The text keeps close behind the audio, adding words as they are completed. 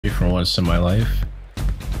for once in my life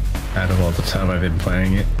out of all the time I've been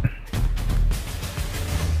playing it.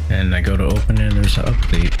 And I go to open it and there's an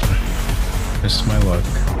update. This is my luck.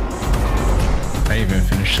 I even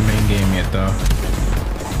finished the main game yet though.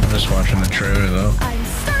 I'm just watching the trailer though. I'm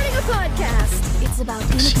starting a podcast. It's about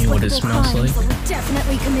See what it inexplicable smells crimes like? that were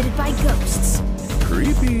definitely committed by ghosts.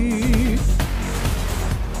 Creepy.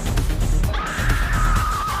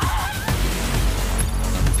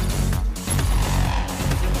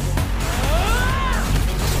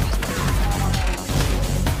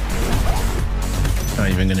 Not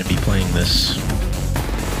even gonna be playing this.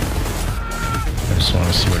 I just want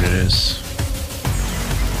to see what it is.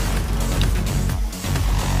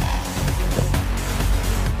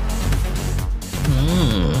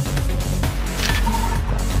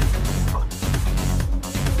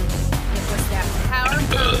 It was that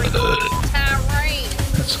powerful terrain.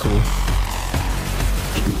 That's cool.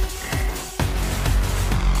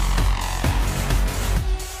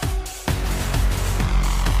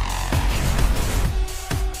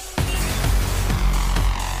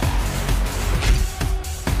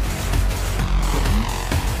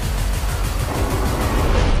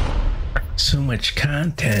 So much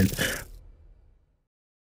content.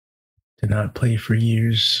 Did not play for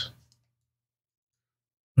years.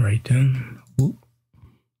 Right then. Oop.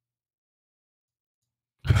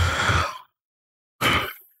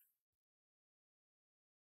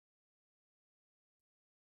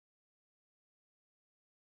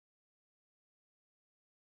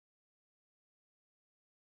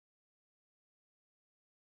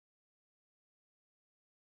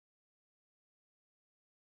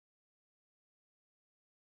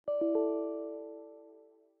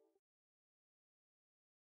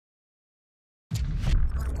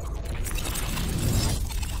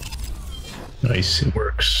 Nice, it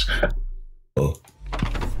works. Oh.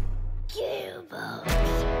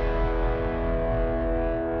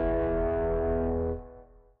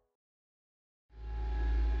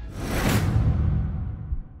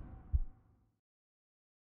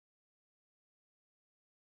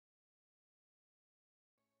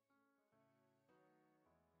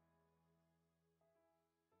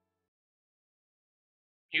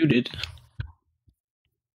 Muted.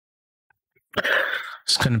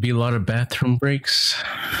 It's gonna be a lot of bathroom breaks.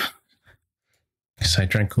 Because I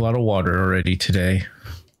drank a lot of water already today.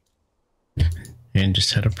 And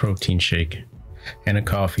just had a protein shake. And a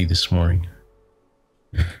coffee this morning.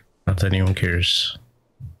 Not that anyone cares.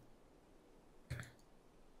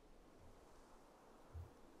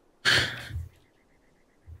 I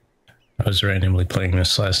was randomly playing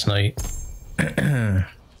this last night.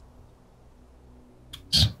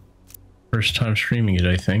 First time streaming it,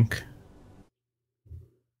 I think.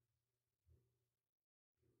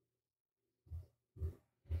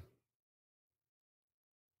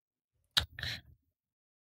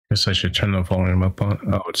 Guess I should turn the volume up on.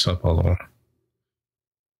 Oh, it's up all the way.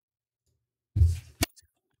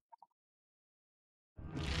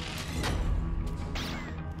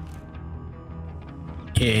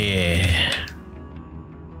 Yeah.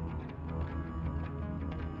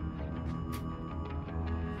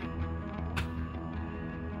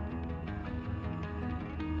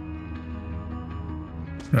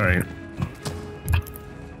 All right.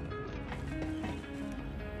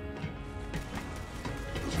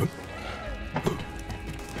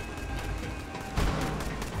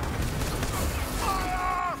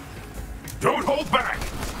 Don't hold back!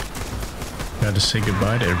 Got to say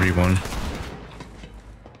goodbye to everyone.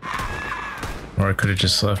 Or I could have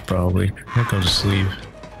just left, probably. I think I'll just leave.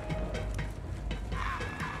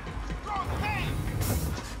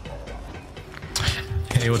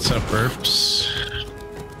 Hey, what's up, Burps?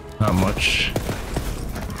 Not much.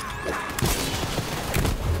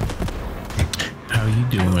 How you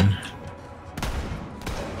doing?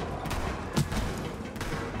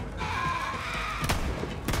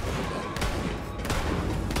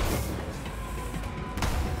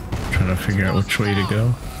 Trying to figure out which way to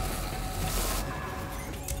go.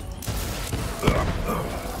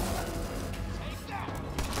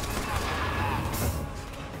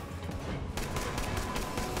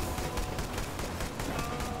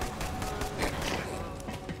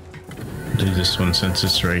 Do this one since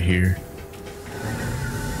it's right here.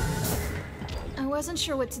 I wasn't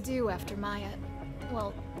sure what to do after Maya.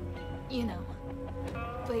 Well, you know.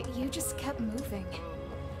 But you just kept moving.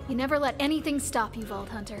 You never let anything stop you, Vault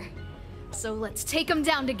Hunter. So let's take them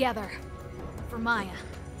down together. For Maya.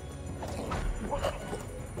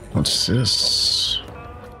 What's this?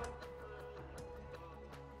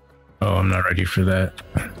 Oh, I'm not ready for that.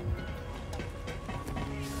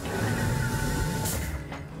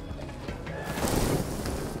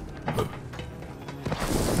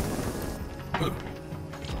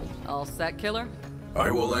 All set, killer? I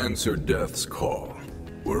will answer Death's call,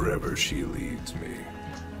 wherever she leads me.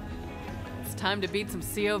 It's time to beat some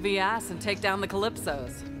COV ass and take down the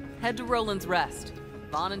Calypsos. Head to Roland's Rest.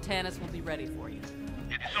 Vaughn and Tannis will be ready for you.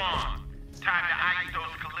 It's on. Time to ice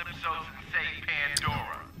those Calypsos and save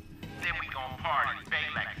Pandora. Then we gon' party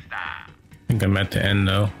Baylex style. I think I'm at the end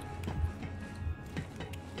though.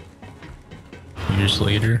 Years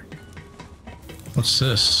later. What's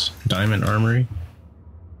this? Diamond Armory?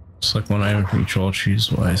 Select one item from each wall,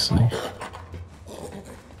 choose wisely.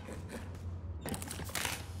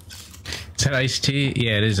 Is that iced tea?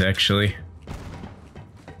 Yeah, it is actually.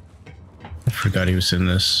 I forgot he was in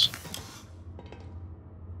this.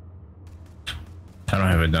 I don't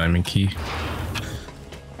have a diamond key.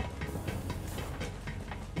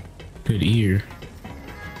 Good ear.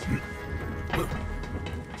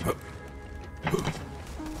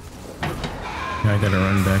 Now I gotta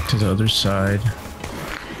run back to the other side.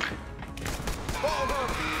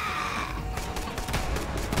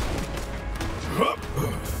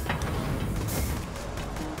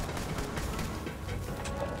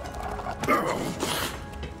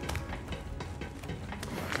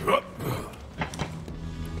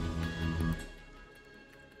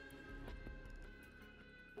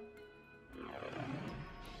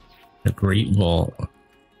 The Great Vault.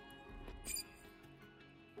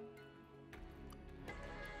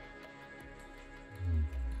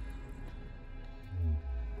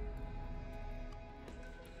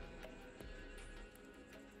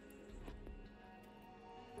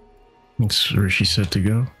 That's where she's set to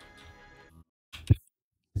go.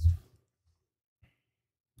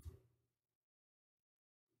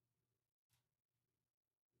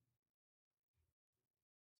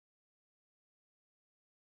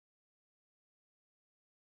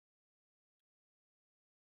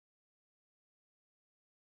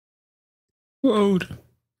 Load.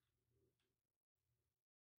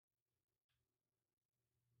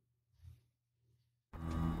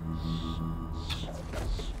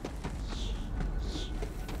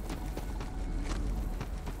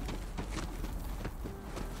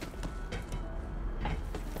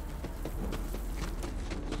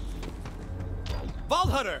 Vault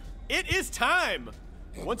Hunter, it is time!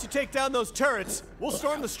 Once you take down those turrets, we'll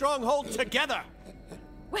storm the stronghold together!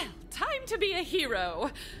 Well, time to be a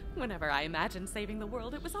hero. Whenever I imagined saving the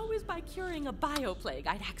world, it was always by curing a bioplague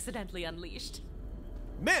I'd accidentally unleashed.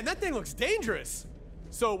 Man, that thing looks dangerous!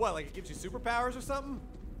 So what, like it gives you superpowers or something?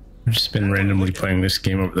 I've just been randomly playing this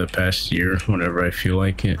game over the past year whenever I feel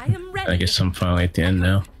like it. I guess I'm finally at the end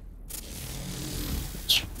now.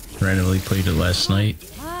 Just randomly played it last night.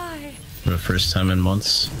 For the first time in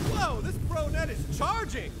months. Whoa, this pro net is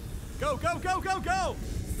charging! Go, go, go, go, go!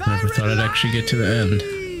 Never thought I'd actually get to the end.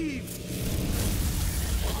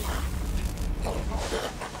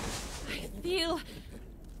 I feel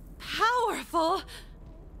powerful.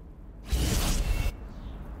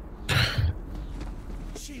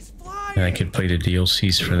 She's flying! And I could play the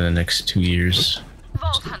DLCs for the next 2 years.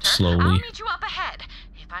 Vault Hunter, slowly. I'll meet you up ahead.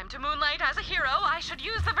 If I'm to moonlight as a hero, I should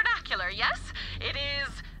use the vernacular, yes? It is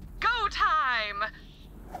go time!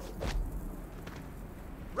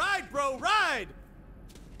 Ride, bro, ride!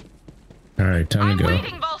 Alright, time to go. I'm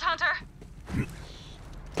waiting, Vault Hunter!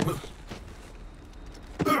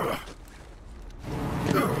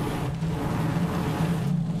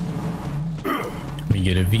 Let me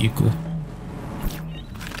get a vehicle.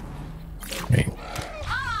 Wait.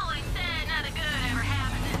 I've always said nothing good ever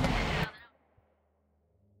happened in this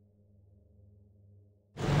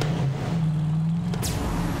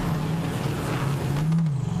town.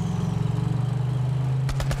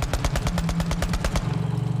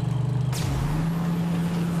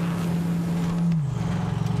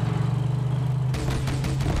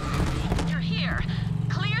 You're here.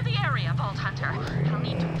 Clear the area, Vault Hunter. I'll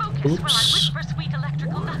need to focus while I Oops. whisper sweet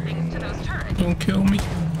electrical nothings to those turrets. Don't kill me.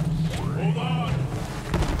 Hold on!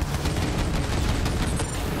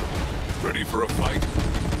 Ready for a fight?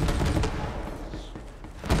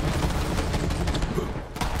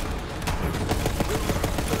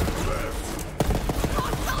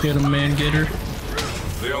 Get him, man, get her.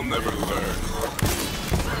 They'll never learn.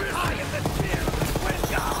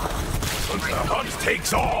 The hunt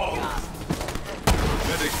takes all!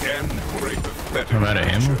 Then again, break the fetter. I'm out of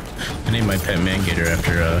ammo. I named my pet man-gator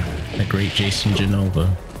after the great Jason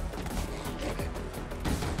Genova.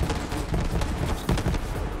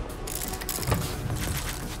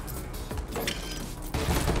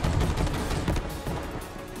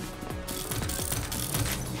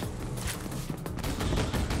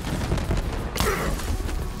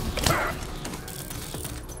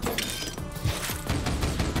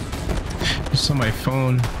 It's on my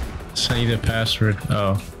phone. Send you the password.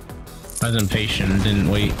 Oh. I was impatient and didn't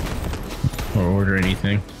wait or order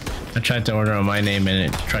anything. I tried to order on my name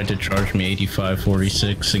and it tried to charge me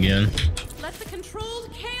 $85.46 again. Let the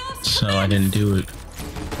controlled chaos So I didn't do it.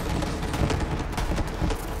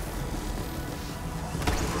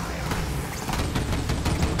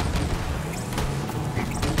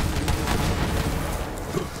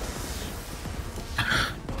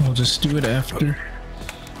 I'll just do it after.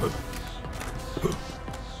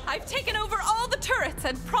 I've taken over all the turrets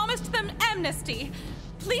and promised them amnesty.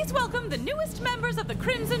 Please welcome the newest members of the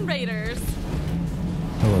Crimson Raiders.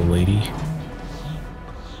 Hello, lady.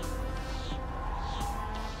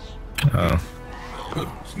 Oh.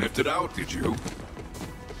 Sniffed it out, did you?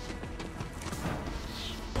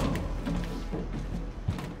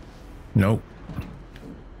 Nope.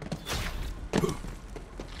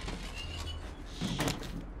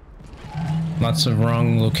 Lots of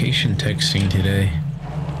wrong location texting today.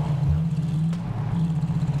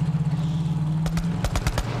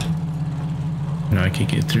 Now I can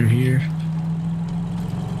get through here.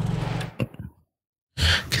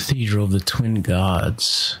 Cathedral of the Twin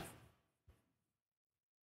Gods.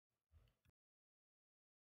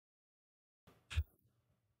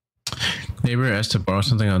 Neighbor asked to borrow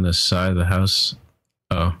something on this side of the house.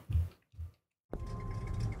 Oh.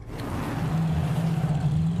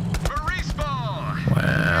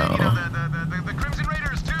 Wow. You know, the Crimson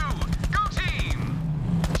Raiders too. Go team!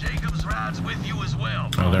 Jacob's rides with you as well.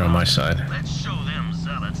 Oh, they're on my side. Let's show them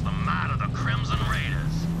zealots the might of the Crimson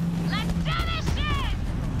Raiders. Let's do this shit!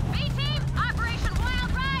 B-Team, Operation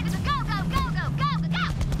Wild Ride is a go, go, go, go, go, go, go!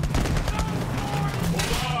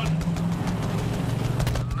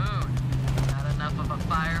 The moon. Not enough of a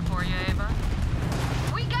fire for you, Ava?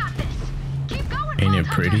 We got this! Keep going, Ain't it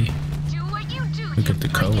Vault pretty? Hunter. Do what you do, Look you at the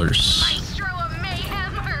freaking colors. Maestro of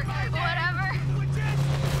mayhem or whatever.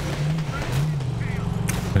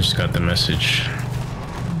 I just got the message.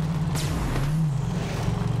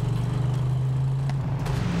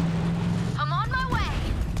 I'm on my way.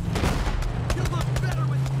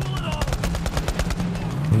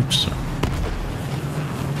 Oops.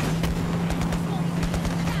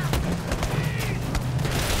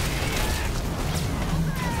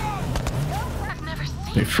 I've never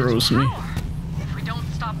seen They froze me. If we don't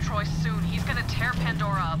stop Troy soon, he's gonna tear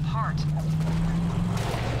Pandora apart.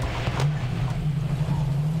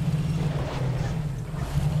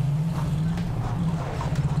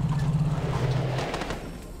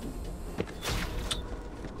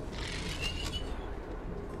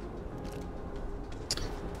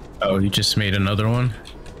 Oh, you just made another one?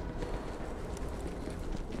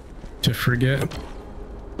 To forget?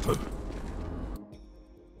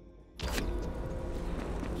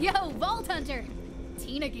 Yo, Vault Hunter!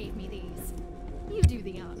 Tina gave me these. You do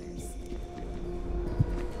the honors.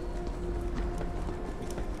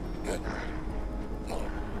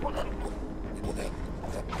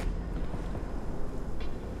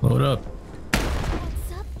 Load up.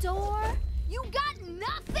 What's up, door? You got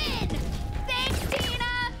nothing! Thanks,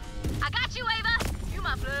 Tina! I got you, Ava! You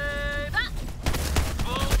my flavor!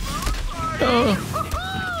 Oh.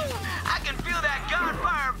 I can feel that God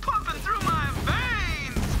fire pumping through my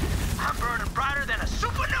veins. I'm burning brighter than a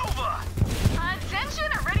supernova. Attention,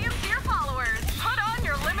 Iridium tier followers! Put on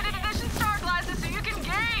your limited edition star glasses so you can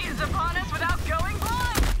gaze upon us without going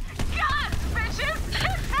blind! Gods, bitches!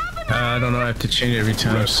 It's happening! I don't know, I have to change it every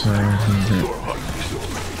time, so...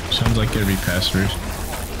 Sounds like every password.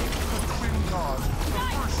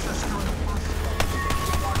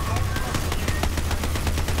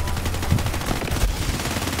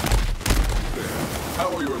 How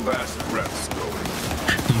are your last breaths going?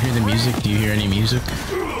 Do you hear the music? Do you hear any music?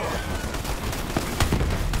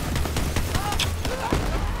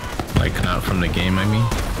 Like, not from the game, I mean.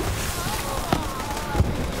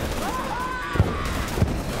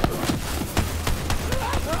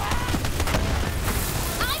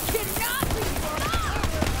 I cannot be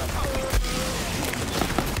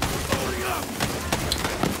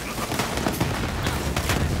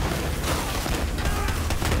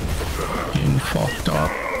Getting fucked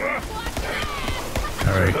up.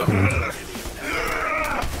 Alright, cool.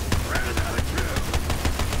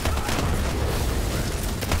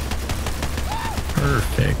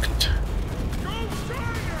 Perfect.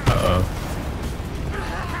 Uh-oh.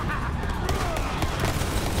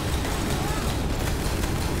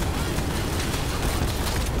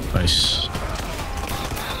 Nice.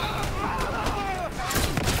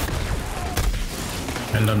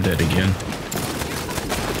 And I'm dead again.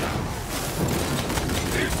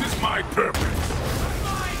 This is my purpose.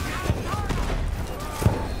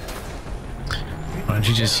 Why don't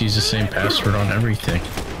you just use the same password on everything?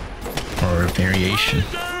 Or a variation.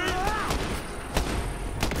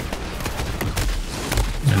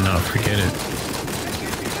 And not forget it.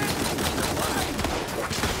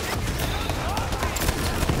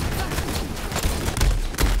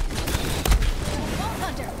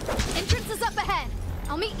 Hunter, entrance is up ahead.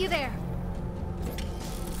 I'll meet you there.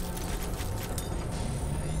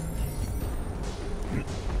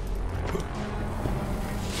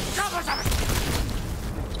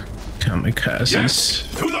 Kamikazes. Yes,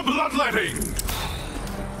 to the bloodletting.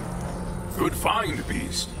 Good find,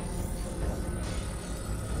 beast.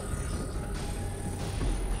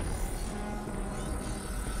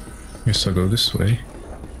 Guess I'll go this way.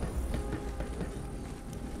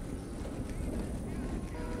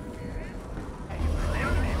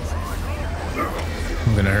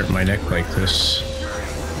 I'm gonna hurt my neck like this.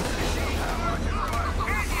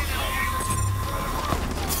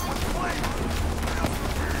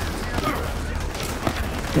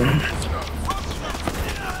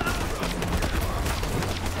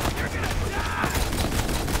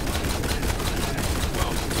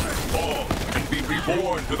 Fall and be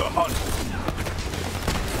reborn to the hunt.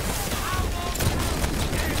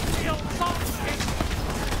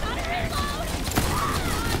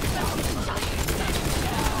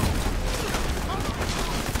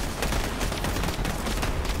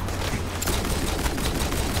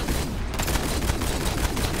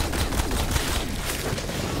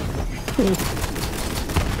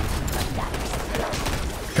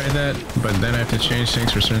 Try that, but then I have to change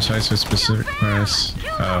things for certain sites with specific class.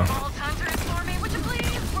 Oh.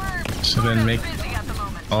 So then make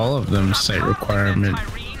all of them site requirement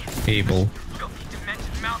able,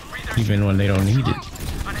 even when they don't need it.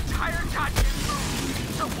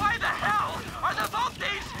 So why the hell are the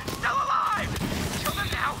Voltes still alive? Kill them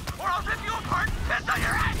now, or I'll rip you apart and piss on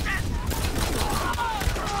your ashes!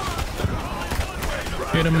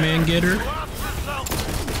 Get him, man, get her.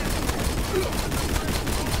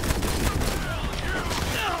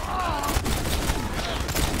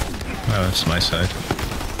 Oh, that's my side.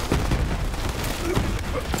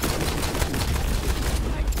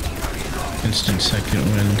 Instant second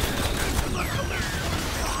wind.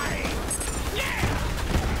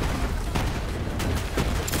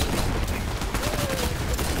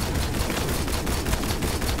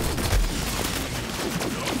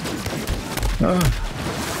 Ah.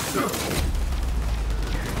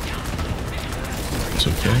 It's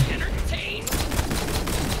okay.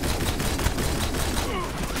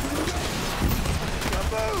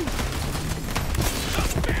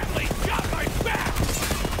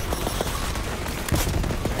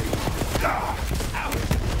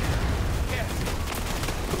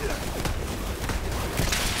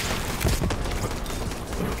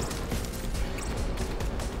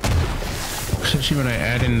 Especially when I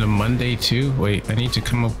add in the Monday too. Wait, I need to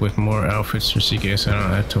come up with more outfits for CKS. I don't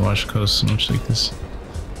have to wash clothes so much like this.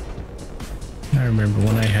 I remember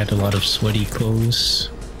when I had a lot of sweaty clothes.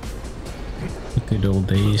 The good old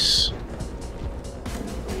days.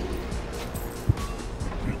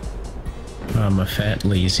 I'm a fat,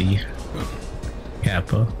 lazy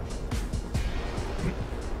Kappa.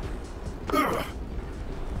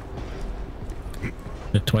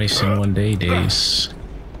 The twice in one day days.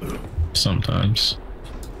 Sometimes.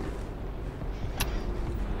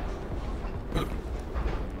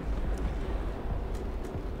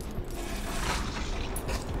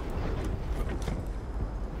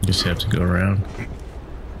 Just have to go around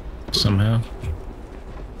somehow.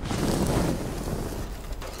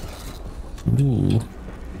 Ooh.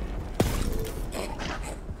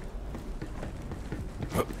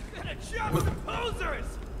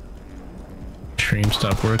 Stream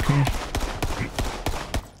stopped working.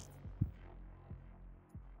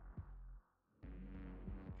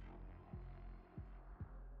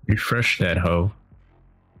 Refresh that hoe.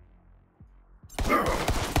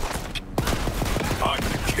 Time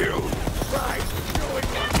to kill. Right,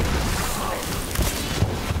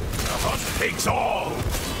 the hunt takes all.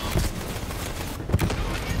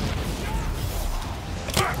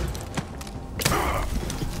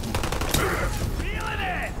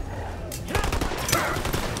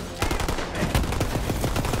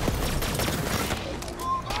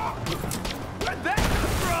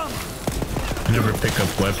 I never pick up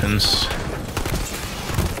weapons.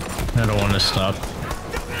 I don't want to stop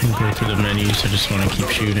and go through the menus. I just want to keep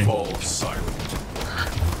shooting.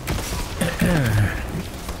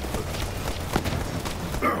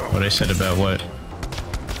 What I said about what?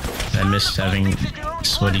 I missed having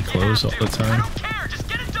sweaty clothes all the time.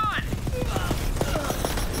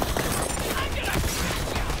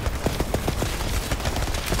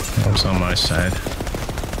 That was on my side.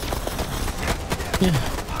 Yeah.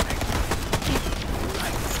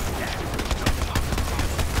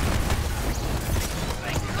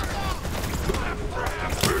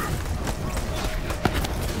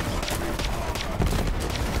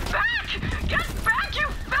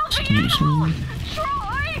 Excuse me?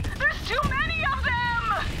 Troy! There's too many of them!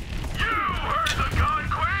 You heard the gun,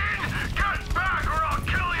 Queen! Get back or I'll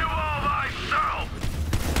kill you all myself!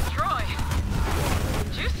 Troy,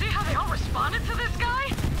 did you see how they all responded to this guy?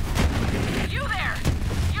 You there!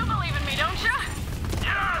 You believe in me, don't you?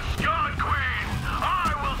 Yes, God Queen!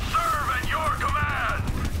 I will serve at your command!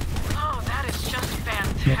 Oh, that is just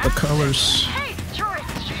fantastic. Not the colors. Hey, Troy,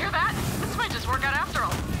 did you hear that? This might just work out after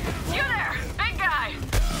all. You there, big guy!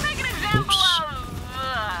 Make an example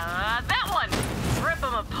of that one. Rip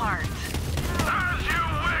him apart. As you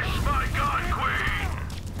wish, my God Queen!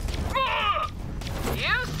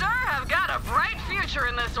 You, sir, have got a bright future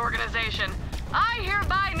in this organization. I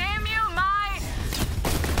hereby name you my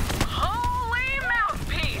holy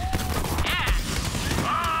mouthpiece. Yes.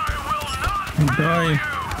 I will not fail Bye. you!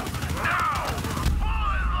 Now, fall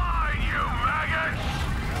in line, you maggots!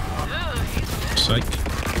 Ugh, he's Psych.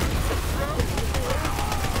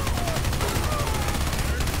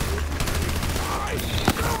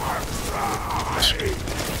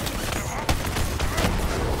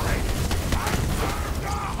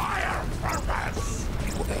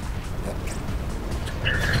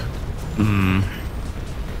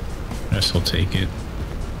 Guess I'll take it.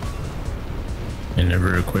 And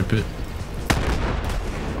never equip it.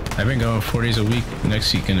 I've been going 4 days a week.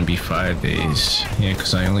 Next week gonna be 5 days. Yeah,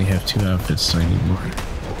 because I only have 2 outfits, so I need more.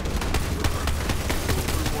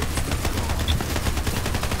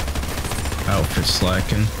 Outfit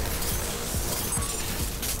slacking.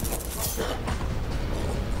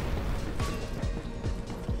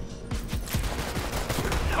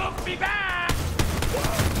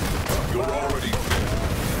 You're already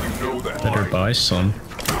dead. You know that. Better right? buy some.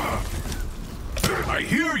 I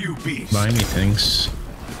hear you, beast. Buy me things.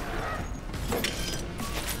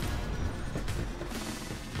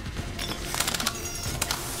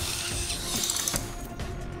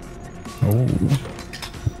 Oh.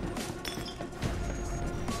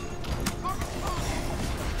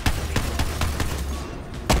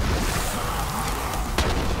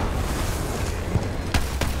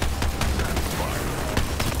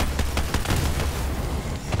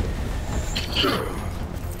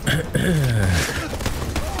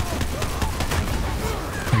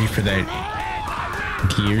 Ready for that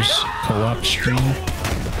Gears co-op stream?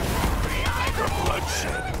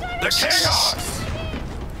 The chaos!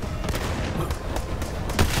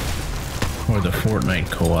 Or the Fortnite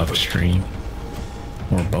co-op stream?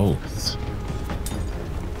 Or both?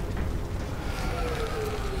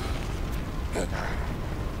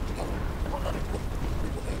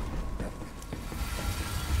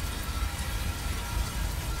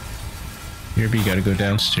 Here, you gotta go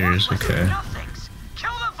downstairs, okay. Nothings!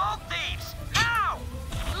 Kill the vault thieves! Now!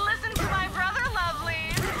 Listen to my brother,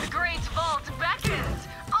 lovelies. The great vault beckons.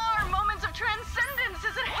 Our moment of transcendence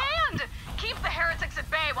is at hand. Keep the heretics at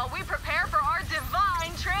bay while we prepare for our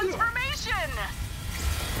divine transformation.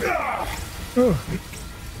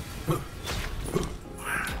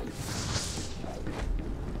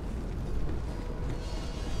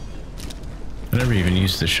 I never even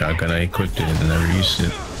used the shotgun. I equipped it and never used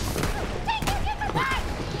it.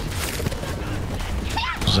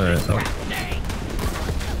 Was that, oh.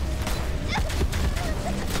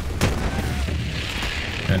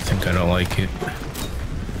 I think I don't like it.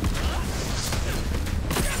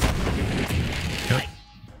 Yep.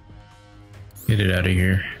 Get it out of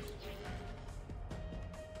here.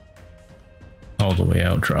 All the way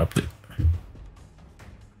out, drop it.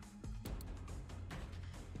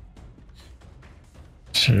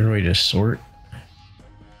 Is there a way to sort?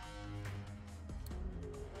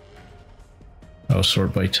 Oh,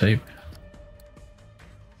 sort by type.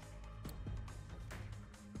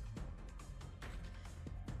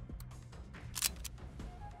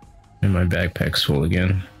 And my backpack's full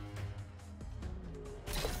again.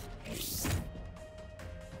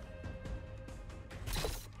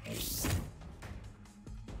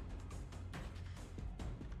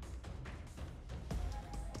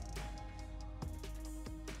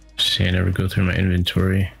 See, I never go through my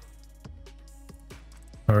inventory.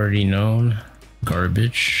 Already known.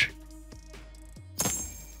 Garbage.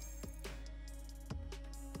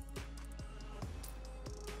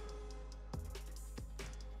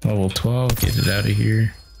 Level 12, get it out of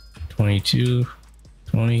here. 22,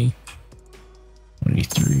 20,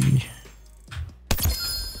 23.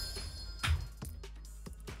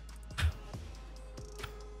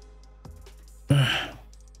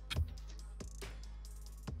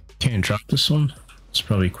 Can't drop this one? It's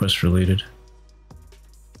probably quest related.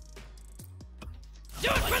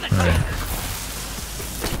 Alright.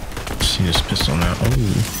 See this pistol now. Oh.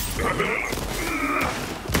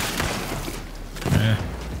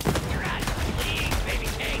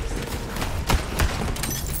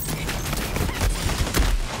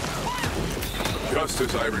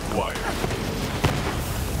 as I require.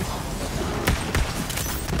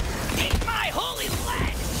 Eat my holy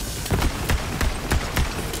leg!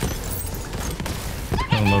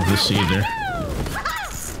 I don't love this either.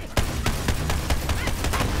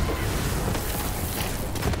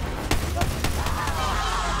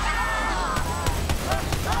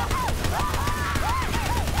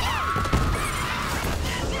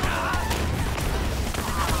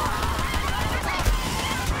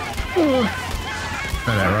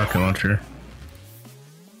 Oh, that rocket launcher.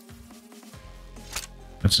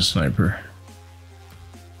 That's a sniper.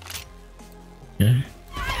 Okay.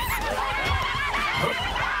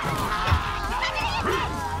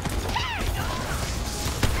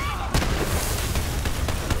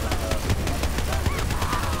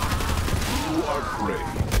 You are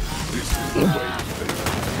brave. This is the way to think.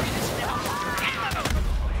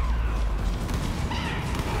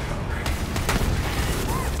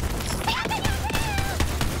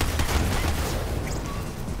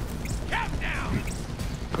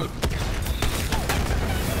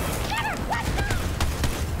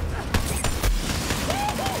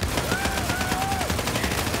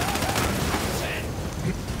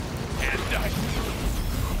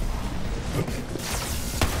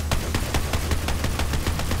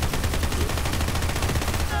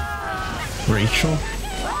 Rachel?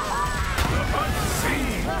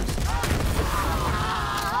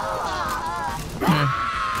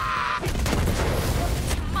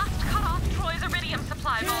 Must cut off Troy's iridium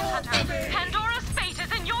supply, Vault Hunter. Pandora's fate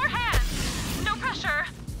is in your hands. No pressure.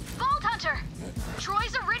 Vault Hunter!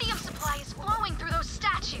 Troy's iridium supply is flowing through those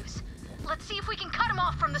statues. Let's see if we can cut him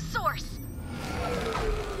off from the source.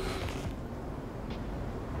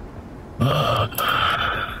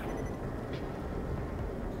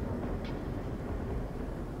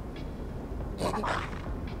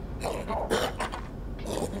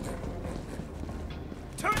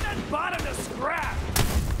 Turn that bottom to scrap!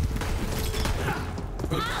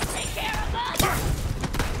 I'll take care of us!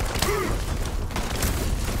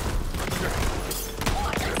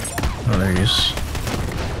 Oh, there he is.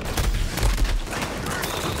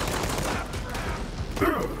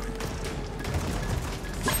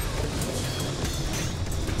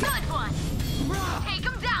 Good one! Take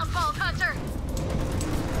him down, Vault Hunter!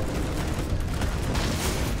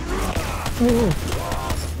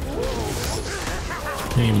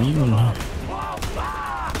 Hey, Megan.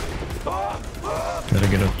 Gotta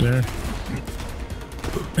get up there.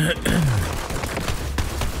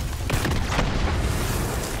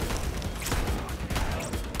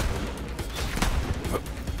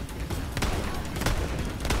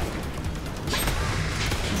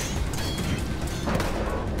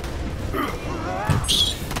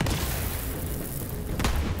 Oops.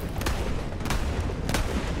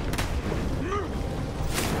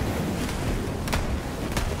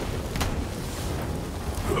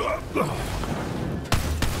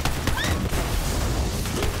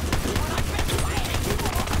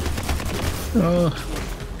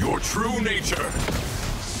 Your true nature.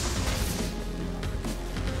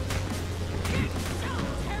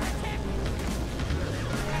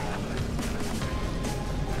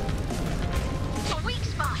 A weak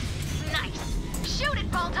spot. Nice. Shoot it,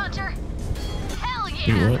 Vault Hunter. Hell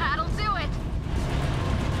Hey, yeah, what? that'll do it.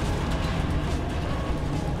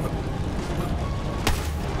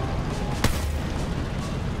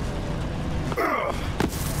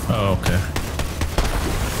 Oh, okay.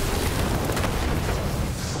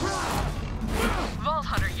 Vault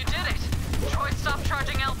Hunter, you did it. Troy stopped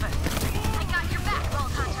charging Elpis. I got your back,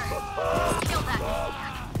 Vault Hunter. Kill that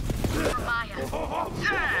maniac. For Maya.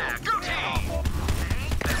 Yeah, go team!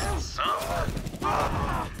 Ain't that something?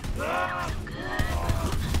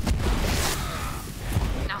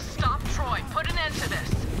 Now stop Troy. Put an end to this.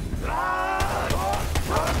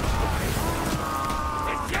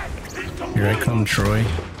 Here I come, Troy.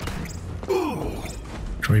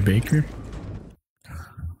 Troy Baker?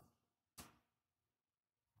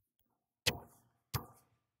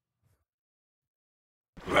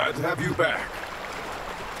 Glad to have you back.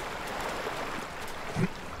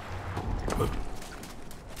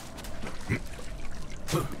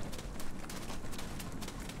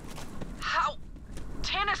 How?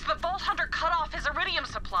 Tannis, the Vault Hunter cut off his iridium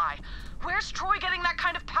supply. Where's Troy getting that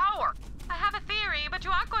kind of power? I have a theory, but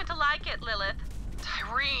you aren't going to like it, Lilith.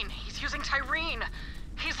 Tyreen. He's using Tyreen.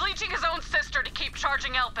 He's leeching his own sister to keep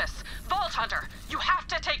charging Elpis. Vault Hunter, you have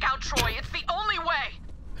to take out Troy. It's the only way.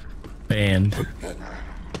 Banned.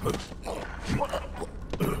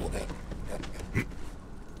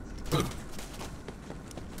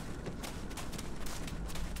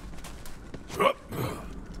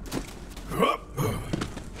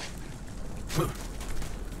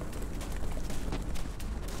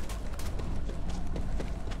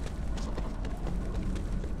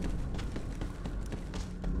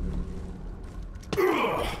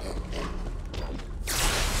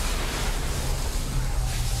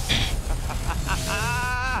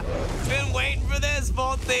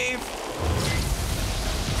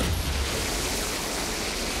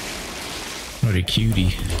 What a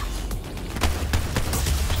cutie.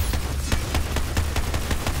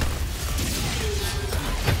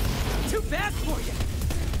 Too bad for you.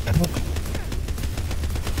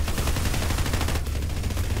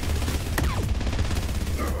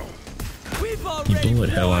 We've You already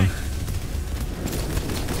bullet Helen.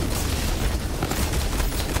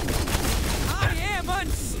 I am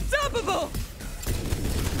unstoppable.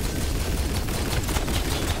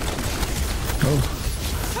 Oh,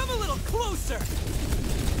 Come a little closer.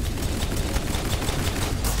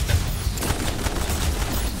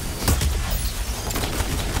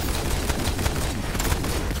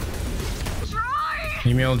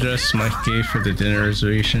 email address Mike gave for the dinner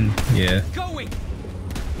reservation. Yeah. Going.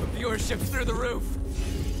 The viewership's through the roof.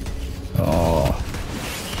 Oh.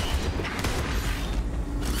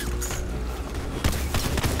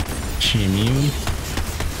 She immune?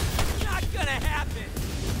 Not gonna happen.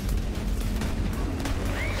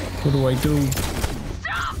 What do I do?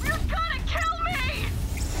 Stop! You're gonna kill me!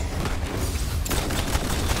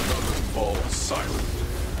 Fall silent.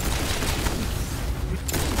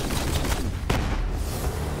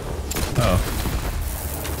 Oh.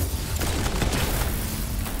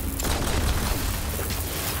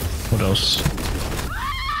 What else?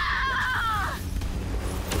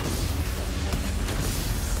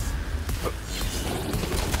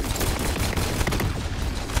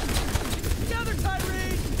 Together,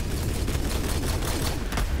 Tyree.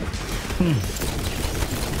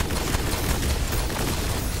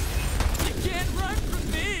 You can't run from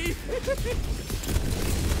me.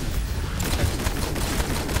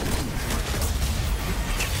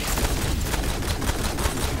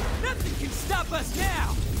 Nothing can stop us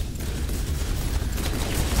now.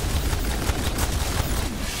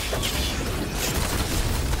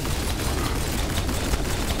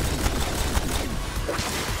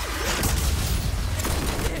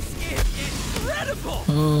 This is incredible.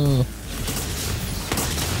 Oh.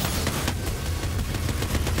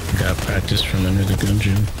 Got practice from under the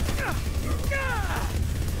gungeon.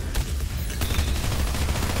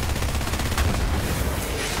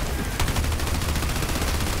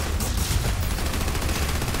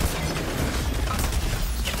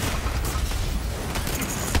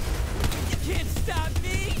 You can't stop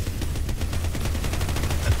me.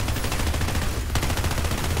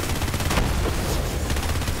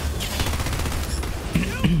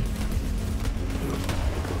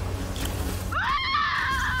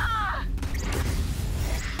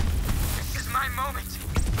 This is my moment.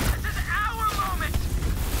 This is our moment.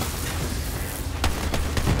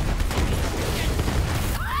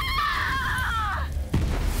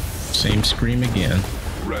 Same scream again.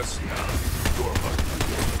 Rest now. Dorma.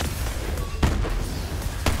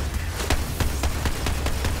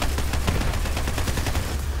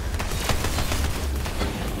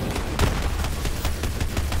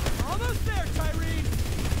 Almost there, Tyree.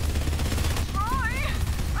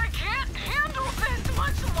 I can't handle this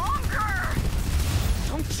much longer!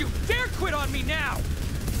 Don't you dare quit on me now.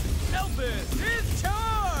 Elvis is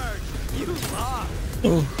charged. You lost.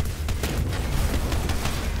 Oh.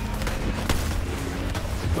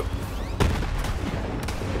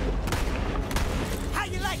 How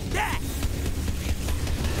you like that?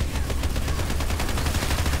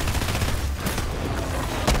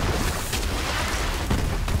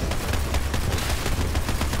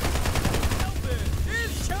 Elvis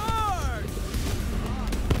is charged.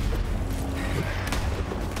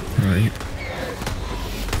 Right.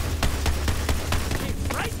 It's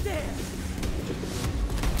right there.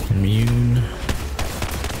 Immune.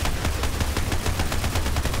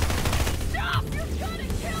 Stop! You're gonna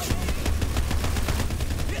kill me!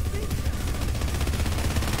 Hit me.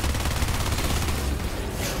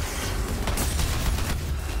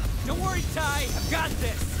 Don't worry, Ty. I've got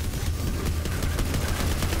this.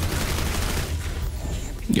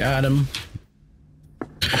 Got him.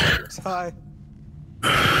 Ty.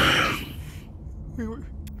 We were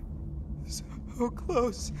so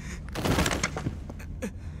close.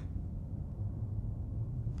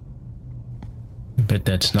 Bet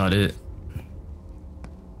that's not it.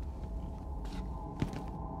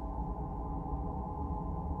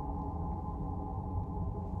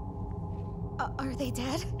 Are they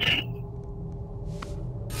dead?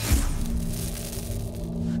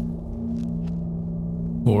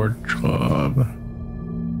 Board job.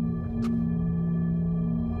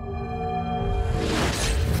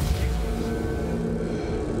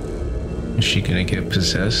 Is she gonna get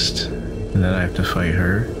possessed? And then I have to fight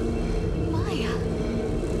her? Maya.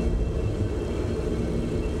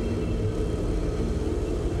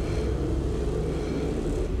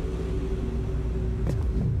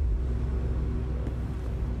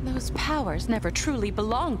 Those powers never truly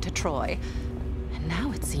belonged to Troy. And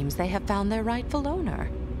now it seems they have found their rightful owner.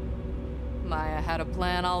 Maya had a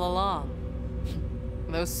plan all along.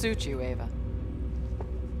 Those suit you, Ava.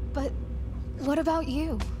 But what about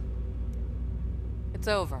you? It's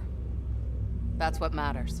over. That's what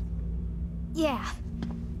matters. Yeah.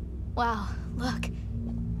 Wow, look.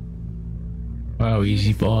 Wow,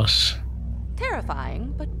 easy boss.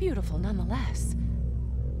 Terrifying, but beautiful nonetheless.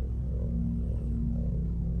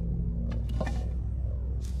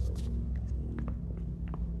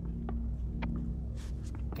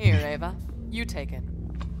 Here, Ava. You take it.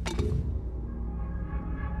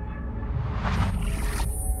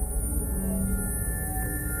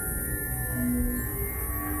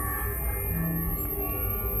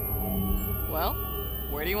 Well,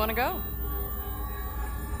 where do you want to go?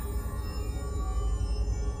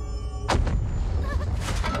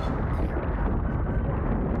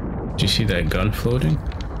 Did you see that gun floating?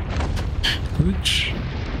 Ooch.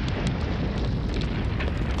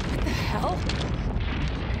 What the hell?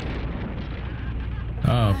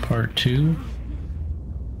 Ah, part 2?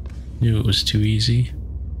 Knew it was too easy.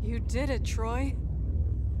 You did it, Troy.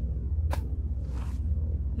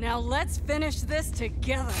 Now let's finish this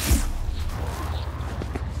together.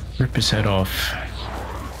 Rip his head off.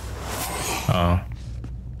 Oh.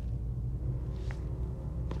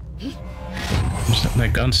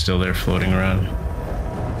 That gun's still there floating around.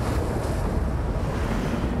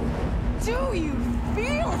 Do you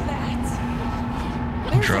feel that?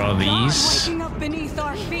 There's Draw a god these. waking up beneath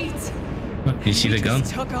our feet. Look, you see the gun?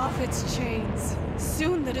 Just took off its chains.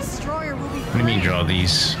 Soon the destroyer will be free. What do you mean draw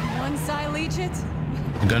these? Once I leech it,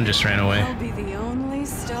 The gun just ran away. I'll be the only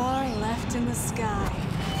star left in the sky.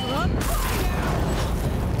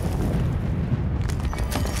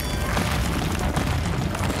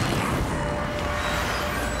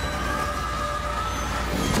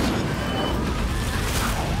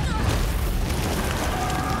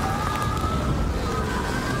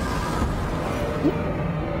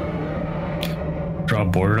 Draw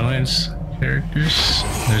Borderlands characters.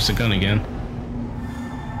 There's the gun again.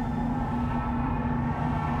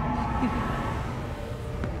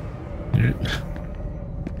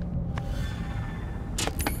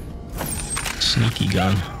 Sneaky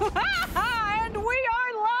gun. And we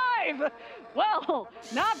are live! Well,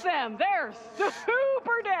 not them. They're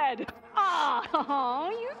super dead. Oh,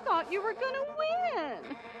 you thought you were gonna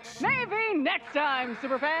win. Maybe next time,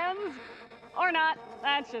 superfans. Or not.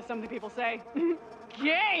 That's just something people say.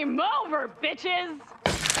 Game over, bitches!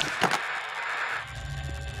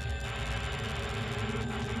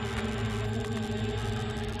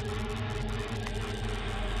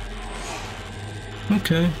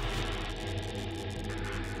 Okay.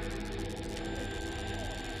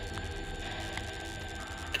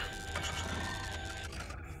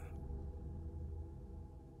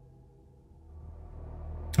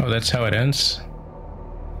 Oh, that's how it ends?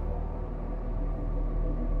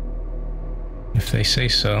 If they say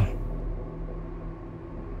so.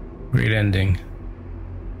 Great ending.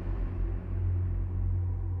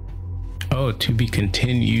 Oh, to be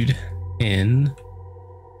continued in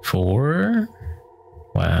 4?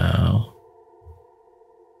 Wow.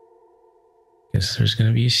 Guess there's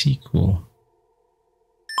gonna be a sequel.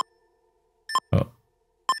 Oh.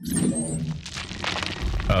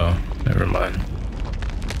 Oh, never mind.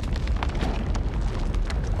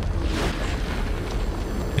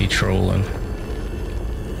 They trolling.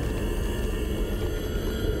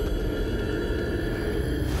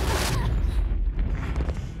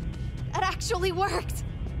 That actually worked!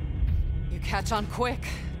 You catch on quick.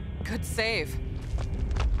 Good save.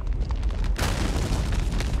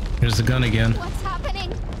 Here's the gun again. What's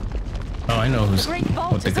happening? Oh, I know who's, The Great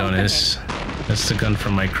Vault what the is gun opening. is. That's the gun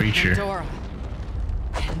from my creature. Pandora.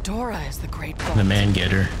 Pandora is the Great Vault. The man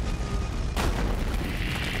getter.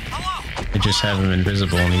 Hello? They just have him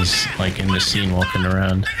invisible and he's like in the scene walking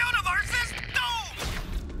around. The universe is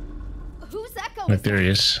doomed! Who's that going? Look, there he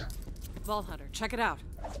is. Vault Hunter, check it out.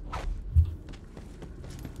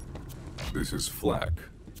 This is Flack.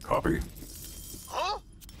 Copy. Who?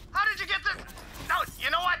 How did you get this? No, you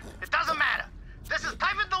know what? It doesn't matter. This is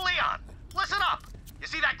Typhon de Leon. Listen up. You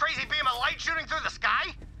see that crazy beam of light shooting through the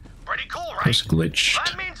sky? Pretty cool, right? Was glitched.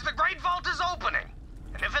 That means the Great Vault is opening.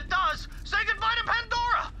 And if it does, say goodbye to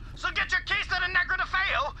Pandora. So get your case to the Negra de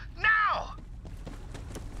Feo now.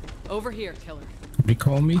 Over here, killer. What do you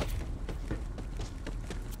call me?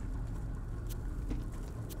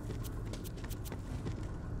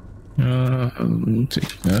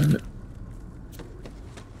 Take that.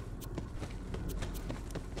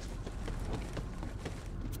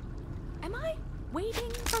 Am I waiting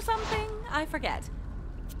for something? I forget.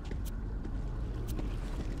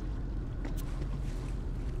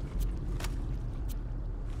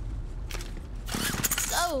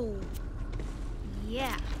 Oh.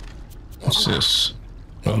 Yeah. What's this?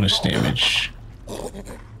 Bonus damage.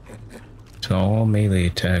 To all melee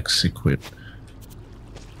attacks equipped.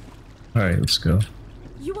 Alright, let's go.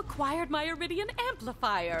 You acquired my Iridian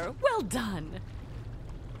amplifier. Well done.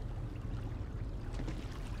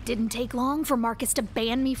 Didn't take long for Marcus to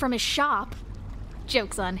ban me from his shop.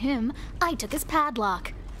 Joke's on him. I took his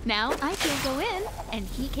padlock. Now I can't go in, and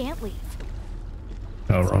he can't leave.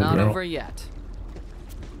 Oh, It's wrong not girl. over yet.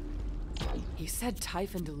 He said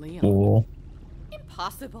Typhon de Leon. Cool.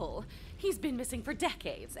 Impossible. He's been missing for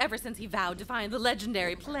decades, ever since he vowed to find the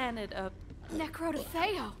legendary planet of...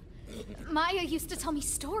 Necrotafeo. Maya used to tell me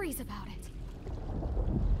stories about it.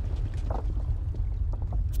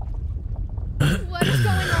 What is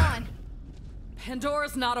going on?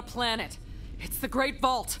 Pandora's not a planet. It's the Great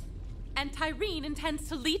Vault. And Tyreen intends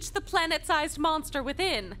to leech the planet-sized monster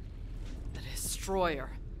within. The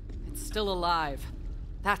Destroyer. It's still alive.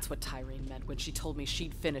 That's what Tyreen meant when she told me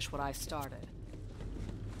she'd finish what I started.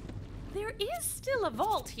 There is still a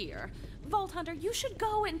vault here. Vault Hunter, you should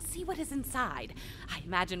go and see what is inside. I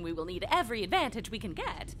imagine we will need every advantage we can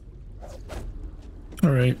get.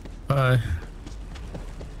 Alright, bye.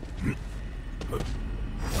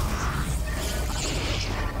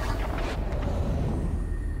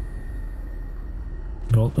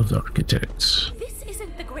 Vault of the Architects. This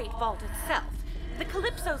isn't the Great Vault itself. The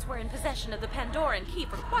Calypsos were in possession of the Pandoran Key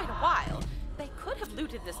for quite a while. They could have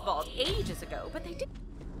looted this vault ages ago, but they didn't.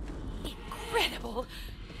 Incredible!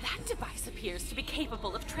 That device appears to be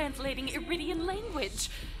capable of translating Iridian language.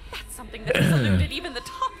 That's something that has eluded even the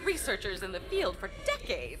top researchers in the field for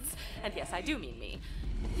decades. And yes, I do mean me.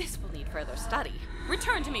 This will need further study.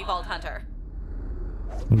 Return to me, Vault Hunter.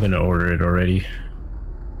 I'm gonna order it already.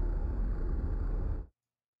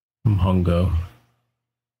 I'm hungo.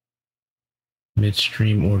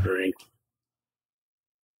 Midstream ordering.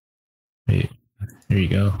 Wait, here you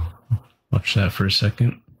go. Watch that for a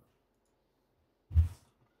second.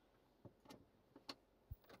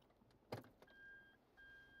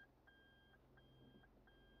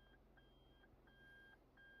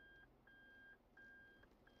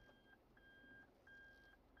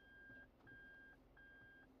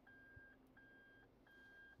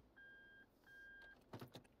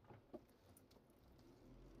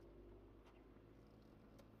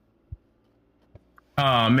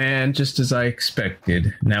 Aw, man, just as I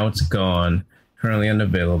expected. Now it's gone. Currently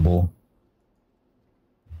unavailable.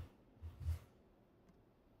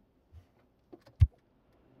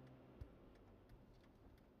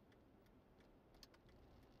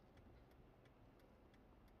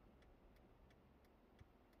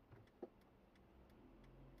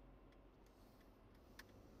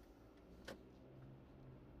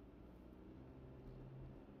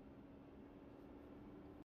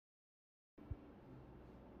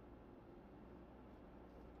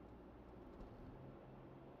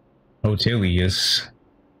 Otilius.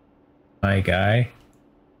 My guy.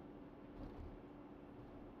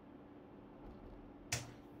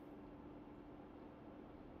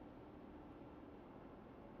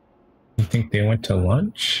 You think they went to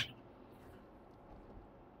lunch?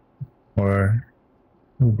 Or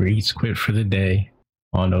Uber Eats quit for the day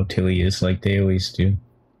on Otilius like they always do.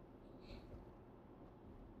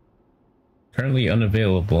 Currently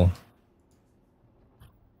unavailable.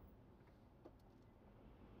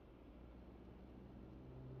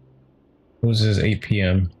 Closes 8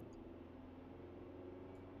 p.m.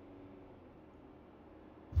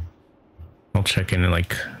 I'll check in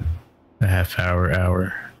like a half hour.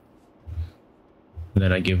 And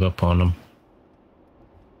then I give up on them.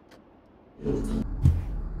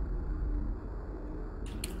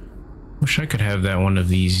 Wish I could have that one of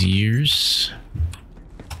these years.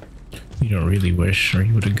 You don't really wish, or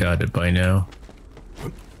you would have got it by now.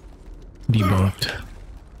 Debunked.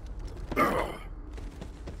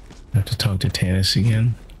 I have to talk to Tannis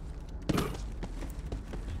again.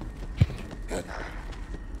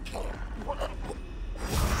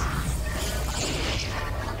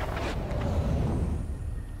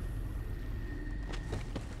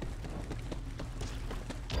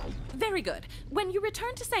 Very good. When you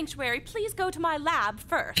return to Sanctuary, please go to my lab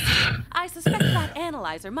first. I suspect that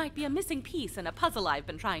analyzer might be a missing piece in a puzzle I've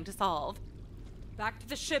been trying to solve. Back to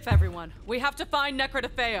the ship, everyone. We have to find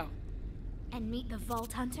Necrotafeo. And meet the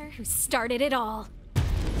Vault Hunter who started it all.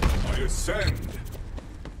 I ascend.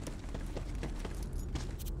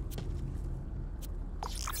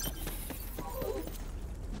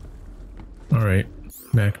 Alright,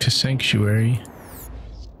 back to Sanctuary.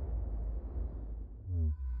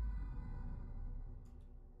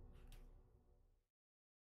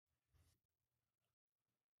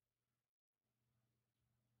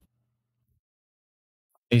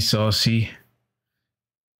 Hey, Saucy.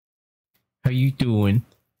 How you doing?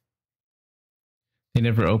 They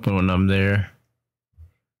never open when I'm there.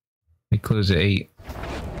 They close at 8.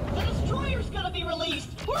 The destroyer's gonna be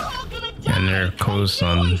released. We're all gonna die. And they're closed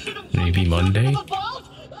on maybe Monday?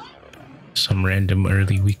 Some random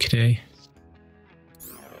early weekday.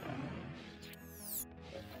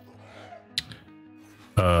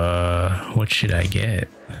 What should I get?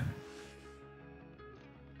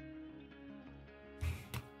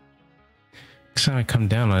 Next time I come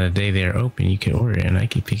down on the day they're open, you can order it and I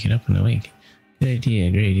can pick it up in the week. Good idea,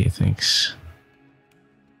 great idea, thanks.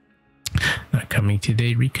 Not coming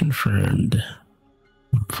today, reconfirmed.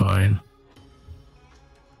 I'm fine.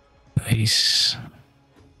 Nice.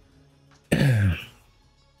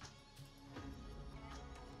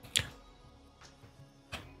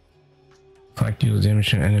 Black deals damage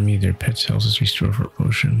to an enemy, their pet's health is restored for a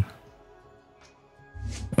potion.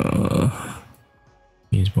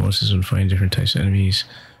 Means bonuses when fighting different types of enemies.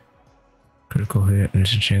 Critical hit, and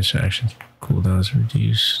there's a chance to action cooldown is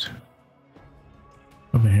reduced.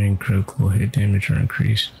 Open hitting critical hit damage are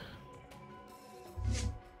increased.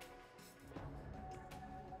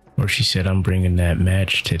 Or she said, I'm bringing that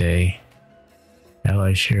match today.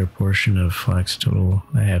 Allies share a portion of Flax total.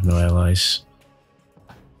 I have no allies.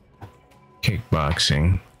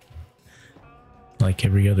 Kickboxing. Like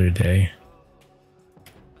every other day.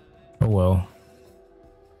 Oh well.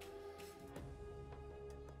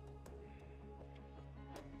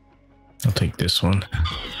 I'll take this one.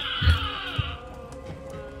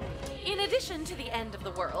 In addition to the end of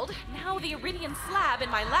the world, now the Iridian slab in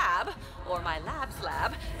my lab, or my lab's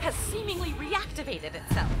lab, has seemingly reactivated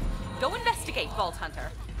itself. Go investigate, Vault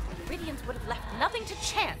Hunter. The Iridians would have left nothing to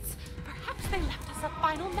chance. Perhaps they left us a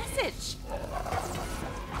final message.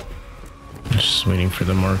 Just waiting for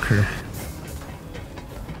the marker.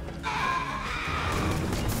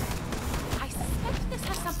 I suspect this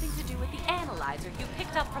has something to do with the analyzer you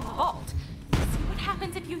picked up from the vault. See what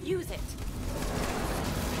happens if you use it.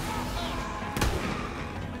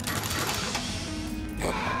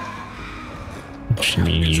 What do you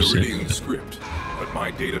mean It's use a it? reading script, but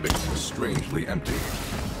my database is strangely empty.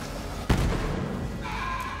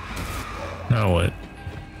 Now what?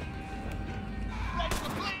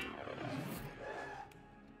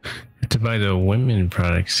 I had to buy the women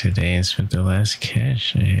products today and spent the last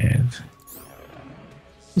cash I had.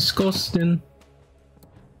 Disgusting.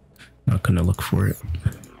 Not gonna look for it.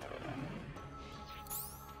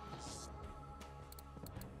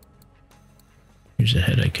 Here's a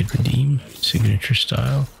head I could redeem. Signature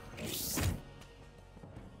style.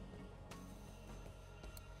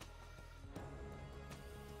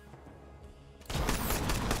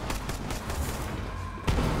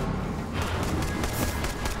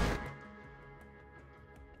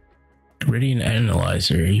 Iridian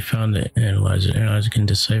Analyzer. He found the analyzer. The analyzer can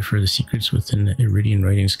decipher the secrets within the Iridian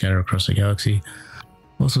writing scattered across the galaxy.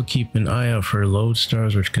 Also keep an eye out for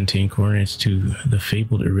lodestars which contain coordinates to the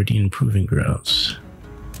fabled Iridian proving grounds.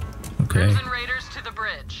 Okay. Crimson Raiders to the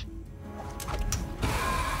bridge.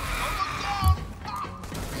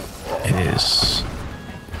 It is.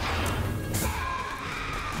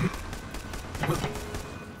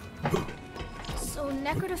 So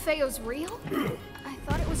Necrotafeo's real? I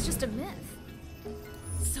thought it was just a myth.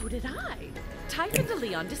 So did I. Typhon de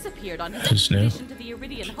Leon disappeared on his Just now. expedition to the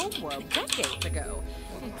Iridian homeworld decades ago.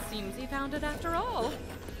 It seems he found it after all.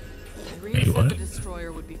 Irene Hey, said what? the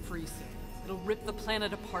destroyer would be free soon. It'll rip the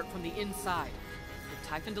planet apart from the inside. If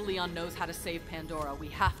Typhon de Leon knows how to save Pandora, we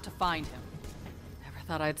have to find him. Never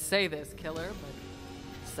thought I'd say this, killer,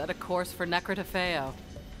 but set a course for Necrotafeo.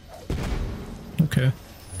 Okay.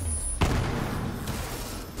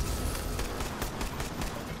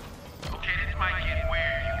 Okay, this might get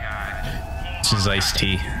weird, you guys. This is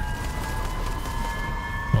Ice-T.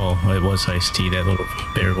 Oh, it was Ice-T, that little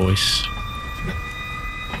bear voice.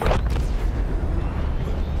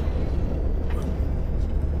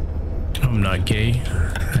 I'm not gay.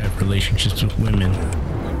 I have relationships with women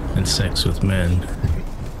and sex with men.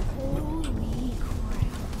 Holy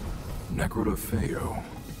crap. Necrotafeo.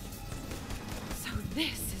 So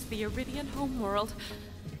this is the Iridian homeworld.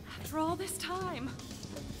 After all this time.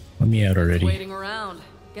 Let me out already. Waiting around.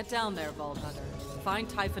 Get down there, Vault Hunter. Find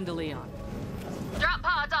Typhon de Leon. Drop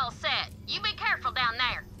pod's all set. You be careful down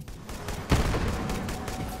there.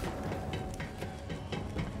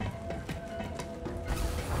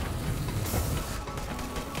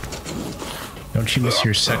 Don't you miss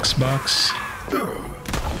your sex box?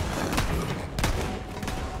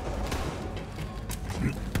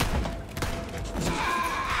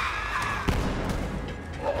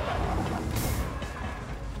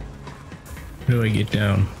 How do I get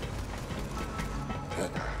down?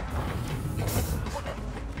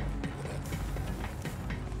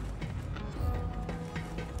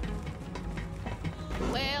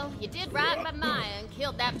 Well, you did right by Maya and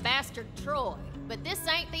killed that bastard Troy. But this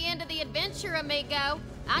ain't the end of the adventure, amigo.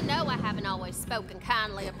 I know I haven't always spoken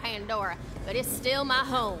kindly of Pandora, but it's still my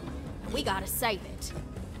home. We gotta save it.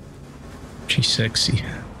 She's sexy.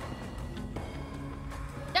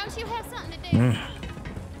 Don't you have something to do?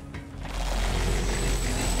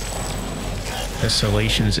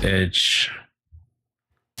 Desolation's Edge.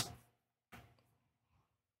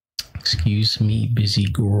 Excuse me, busy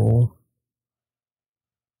girl.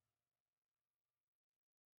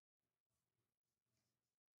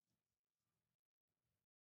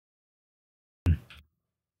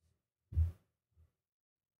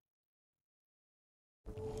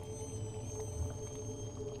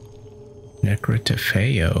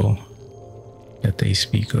 Necrotafeo that they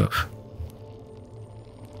speak of.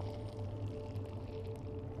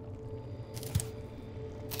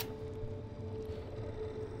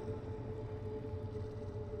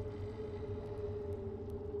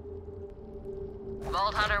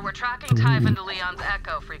 Vault Hunter, we're tracking Typhon de Leon's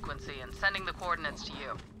echo frequency and sending the coordinates to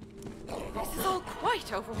you. This is all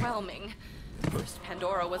quite overwhelming. First,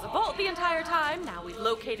 Pandora was a vault the entire time. Now we've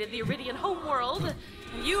located the Iridian homeworld.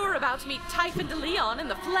 And you're about to meet Typhon de Leon in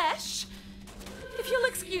the flesh. If you'll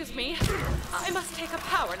excuse me, I must take a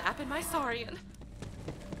power nap in my Saurian.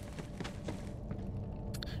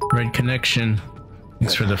 Red Connection.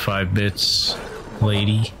 Thanks for the 5 bits,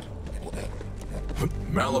 lady.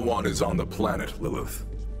 Malawan is on the planet, Lilith.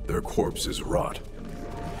 Their corpses rot.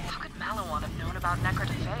 How could Malawan have known about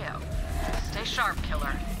Necrotafeo? Stay sharp,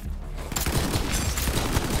 killer.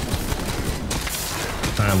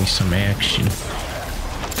 Finally some action.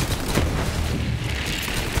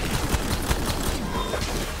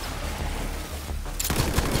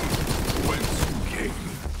 Whence you came?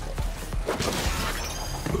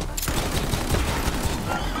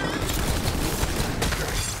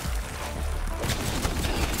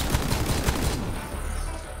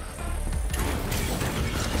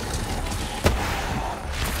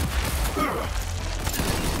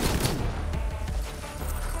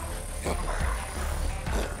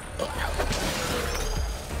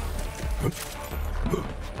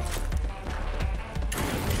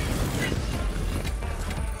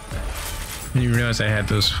 I didn't realize I had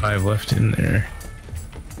those 5 left in there.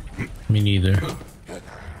 Me neither.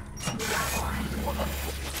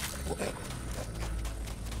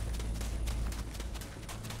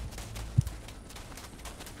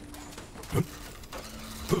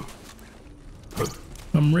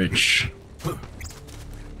 I'm rich.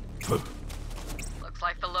 Looks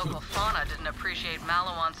like the local fauna didn't appreciate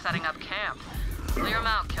Malawan setting up camp. Clear him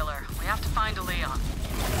out, killer. We have to find a Leon.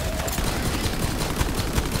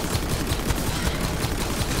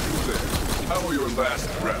 How are your last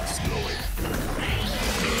breaths going?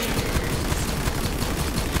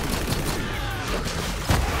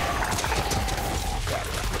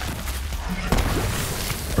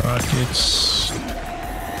 Rockets.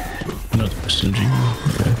 Another SMG.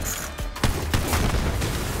 Okay.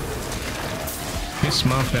 Guess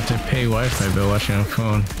mom got to pay Wi-Fi bill watching on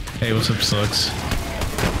phone. Hey, what's up, Slugs?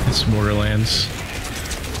 It's Borderlands.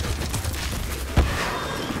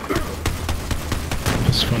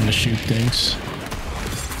 It's fun to shoot things.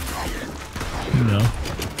 You know.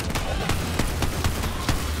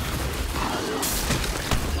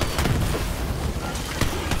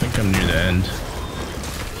 I think I'm near the end.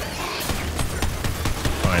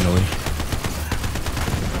 Finally.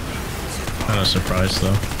 Not a surprise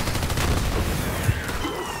though.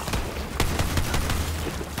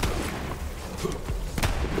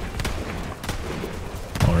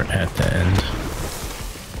 Or at the end.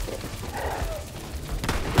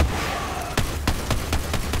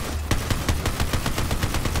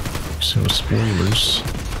 So spoilers.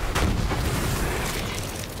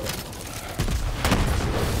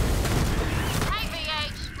 Hey,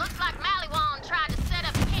 VH. Looks like Malawan tried to set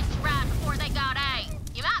up a hitch right before they got A.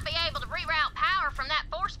 You might be able to reroute power from that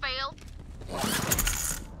force field.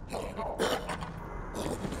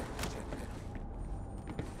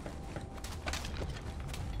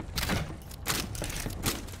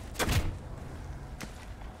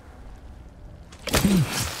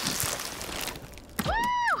 Woo!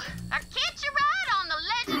 A catch a ride on the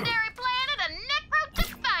legendary planet of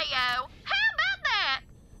Necrotafeo. How about that?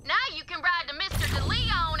 Now you can ride to Mr. De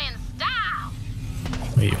Leon in style.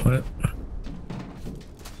 Wait, what?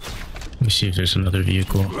 Let me see if there's another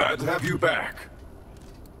vehicle. Glad to have you back.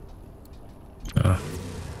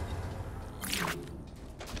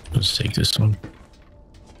 Let's take this one.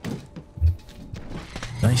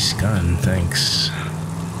 Nice gun, thanks.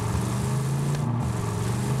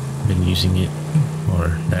 Been using it, or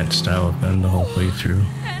that style of gun, the whole playthrough.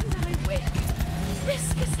 And I win.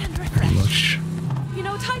 Risk and Pretty refresh. much. You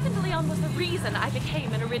know, Typhon de Leon was the reason I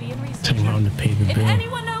became an Iridian researcher. Take on to pay the If bill.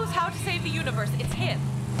 anyone knows how to save the universe, it's him.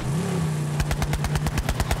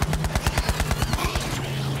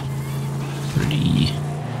 Pretty.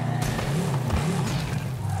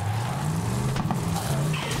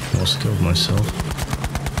 Almost killed myself.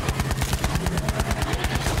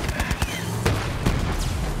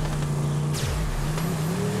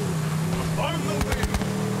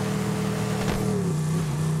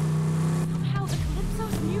 Somehow the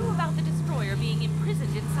Calypsos knew about the destroyer being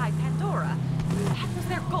imprisoned inside Pandora. That was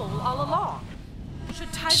their goal all along.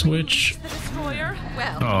 Should Typhon Switch. release the destroyer?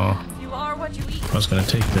 Well, Oh, you are what you eat. I was gonna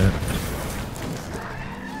take that.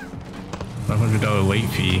 $500 late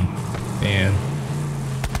fee. Damn.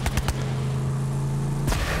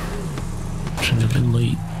 Shouldn't have been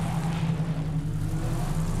late.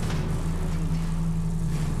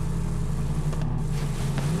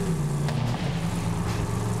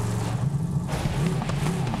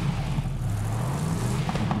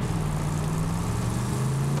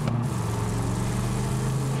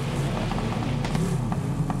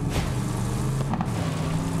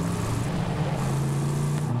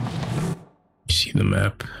 You see the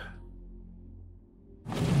map.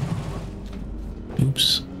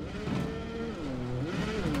 Oops.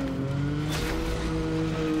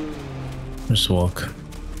 Just walk.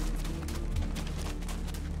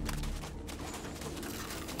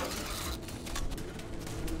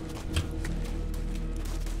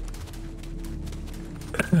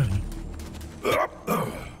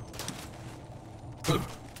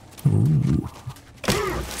 Ooh.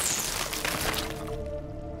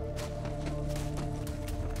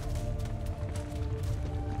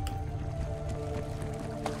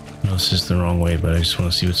 No, this is the wrong way, but I just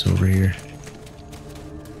want to see what's over here.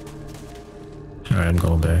 Alright, I'm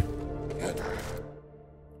going back.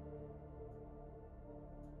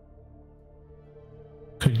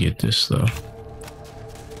 Could get this though.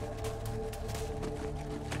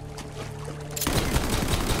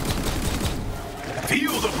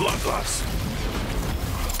 Feel the bloodlust.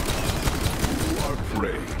 You are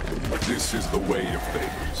prey. This is the way of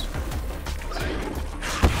things. I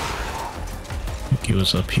think it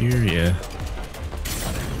was up here, yeah.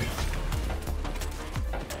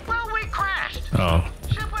 Well, we crashed. Oh,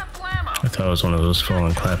 Ship went blammo. I thought it was one of those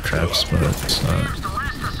falling claptraps, but it's not. Seems to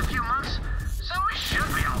last us a few months, so we should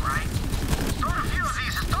be all right. Stored a few of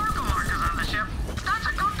these historical markers on the ship. That's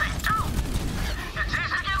a good thing too. It's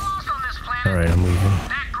easy to get lost on this planet. Alright, I'm leaving.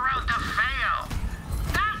 Necro DeFeo.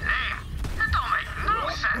 That name, it don't make no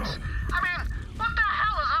sense. I mean, what the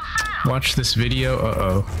hell is a fam? Watch this video.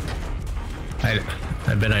 Uh-oh. I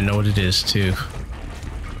bet I know what it is too.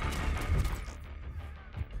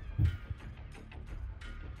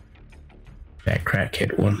 That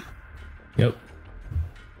crackhead one. Yep.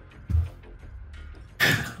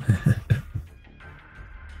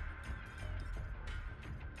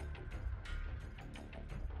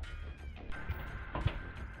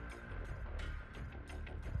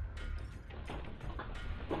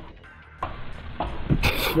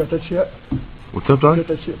 You got that shit? What's up, Don? You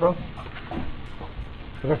got that shit, bro?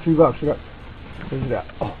 I got $3. I got. Where's that?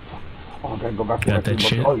 Oh, I gotta go back to Got that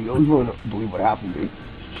shit? Oh, you wouldn't believe what happened, dude.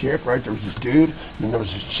 This chick, right? There was this dude, and then there was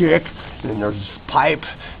this chick, and then there was this pipe,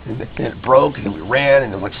 and then it broke, and then we ran,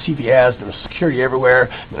 and there was like CVS, and there was security everywhere,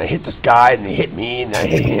 and I hit this guy, and they hit me, and I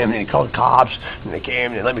hit him, and he called the cops, and they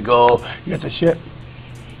came, and they let me go. You got that shit?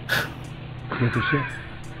 You got that shit?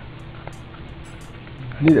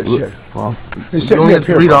 I need that shit. Well, They you set only me had up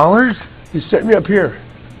here. $3? You set me up here.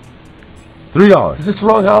 $3. Is this the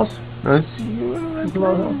wrong house? That's Is this the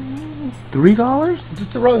wrong house? $3? Is this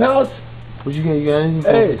the wrong house? What you got anything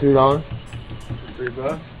for Hey. $3?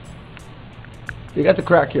 $3. You got the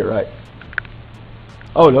crack here, right?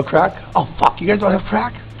 Oh, no crack? Oh, fuck, you guys don't have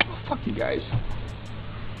crack? Oh, fuck you guys.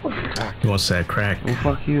 What's the crack? He wants that crack. Well,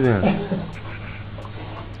 fuck you then.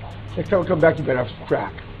 Next time we come back, you better have some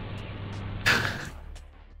crack.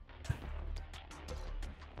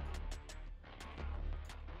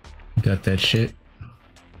 Got that shit?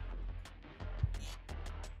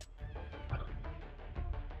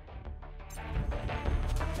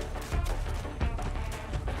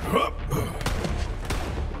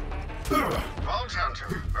 Vault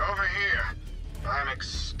Hunter, over here. I'm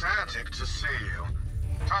ecstatic to see you.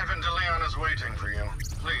 Typhon de Leon is waiting for you.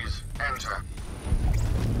 Please, enter.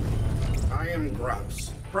 I am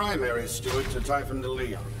Grubbs, primary steward to Typhon de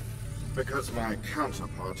Leon. Because my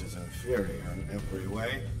counterpart is inferior in every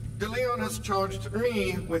way, DeLeon has charged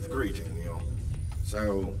me with greeting you.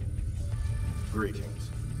 So,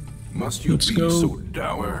 greetings. Must you be so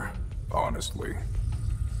dour, honestly?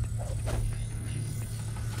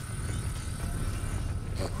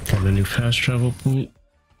 Got a new fast travel point.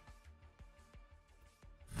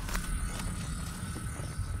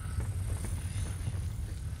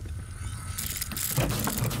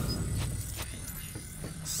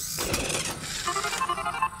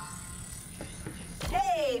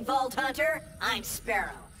 Hey, Vault Hunter. I'm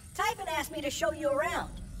Sparrow. Typhon asked me to show you around.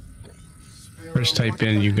 First type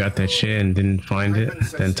in you got that shit and didn't find it,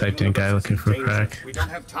 then typed in guy looking for crack. We don't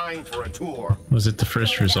have time for a tour. Was it the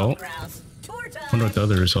first result? I wonder what the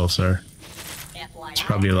other results are. It's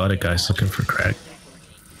probably a lot of guys looking for crack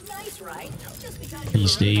Nice, right? Just because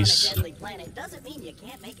these days. deadly planet doesn't mean you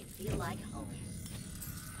can't make it feel like home.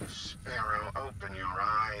 Sparrow, open your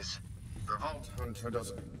eyes. The Vault Hunter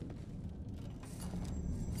doesn't...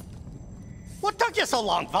 What took you so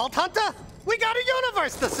long, Vault Hunter? We got a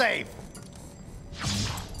universe to save!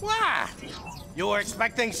 What? You were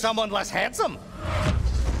expecting someone less handsome?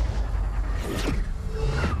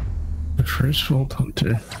 The first Vault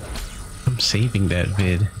Hunter. I'm saving that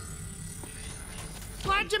vid.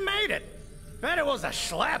 Glad you made it. Bet it was a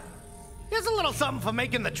schlep. Here's a little something for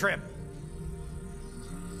making the trip.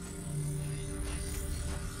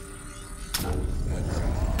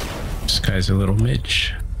 This guy's a little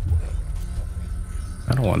Mitch.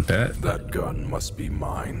 I don't want that. That gun must be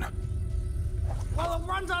mine. Well, it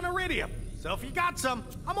runs on iridium, so if you got some,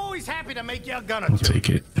 I'm always happy to make you a gun or I'll two. take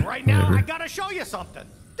it. Right now, Whatever. I gotta show you something.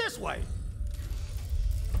 This way.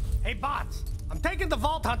 Hey, bots, I'm taking the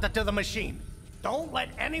Vault Hunter to the machine. Don't let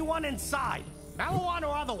anyone inside, Malawan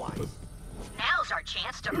or otherwise. Now's our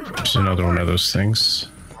chance to There's another one of those things.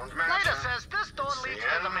 Later says this door leads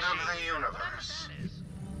to the machine. Of the universe.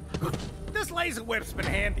 This laser whip's been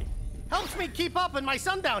handy. Helps me keep up in my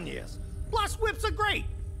sundown years. Plus, whips are great.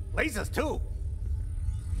 Lasers, too.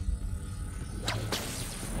 I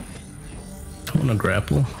want to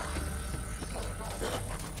grapple.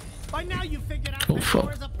 By now you figured out Oh, that fuck.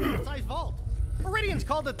 door is a planet-sized vault. Meridians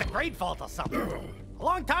called it the Great Vault or something. A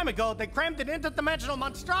long time ago, they crammed an interdimensional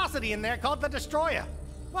monstrosity in there called the Destroyer.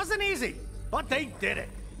 Wasn't easy, but they did it.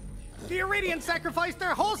 The Iridians sacrificed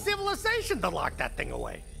their whole civilization to lock that thing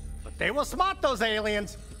away. But they were smart, those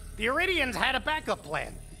aliens. The Iridians had a backup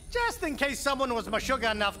plan, just in case someone was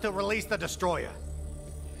mashuga enough to release the Destroyer.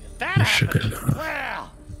 If that happened,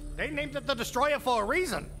 well, they named it the Destroyer for a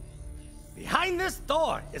reason. Behind this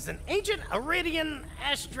door is an ancient Iridian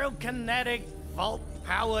astrokinetic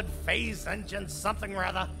vault-powered phase engine something or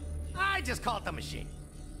other. I just call it the machine.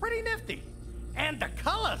 Pretty nifty. And the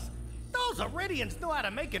colors. Those Iridians knew how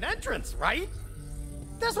to make an entrance, right?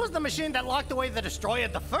 This was the machine that locked away the Destroyer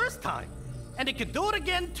the first time. And it could do it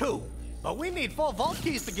again, too. But we need 4 vault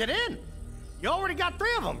keys to get in. You already got 3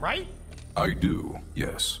 of them, right? I do,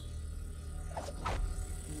 yes.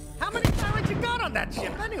 How many pirates you got on that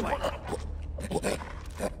ship, anyway?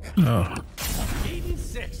 Oh,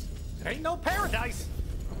 86. It ain't no paradise.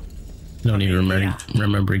 don't even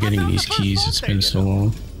remember getting these keys. It's been so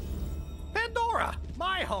long. Pandora,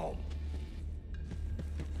 my home.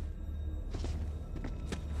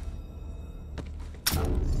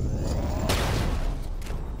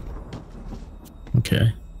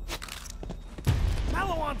 Okay.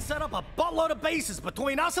 Malawan set up a buttload of bases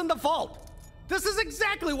between us and the vault. This is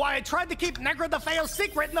exactly why I tried to keep Negra the Fail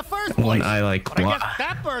secret in the first place. One eye like but I what? guess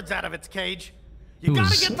that bird's out of its cage. You gotta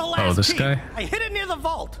Who's- get the oh, last this key. guy? I hid it near the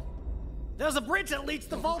vault. There's a bridge that leads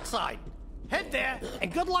to the vault side. Head there,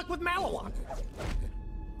 and good luck with Malawan.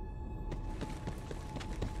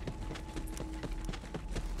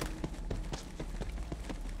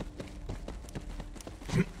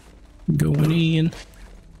 Going in.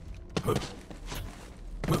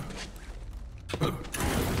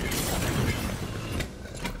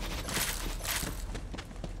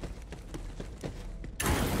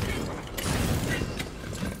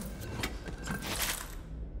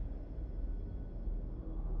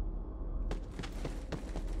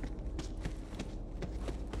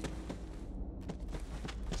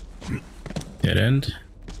 Dead end.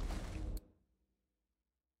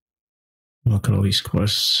 Look at all these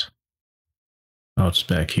quests. Oh, it's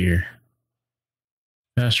back here.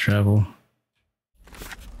 Fast travel.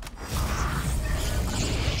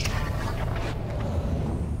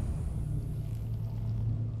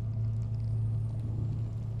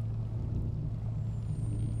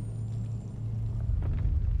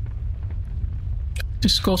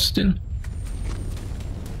 Disgusting.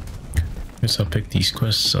 Guess I'll pick these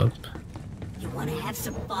quests up. You want to have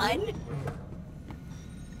some fun?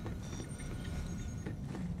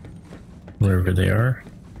 Wherever they are.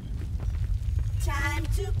 Time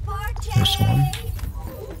to partake. There's one.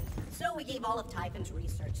 So we gave all of Typhon's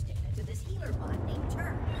research data to this healer bot named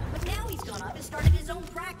Turk. But now he's gone off and started his own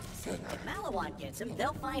practice. If Malawan gets him,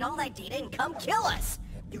 they'll find all that data and come kill us.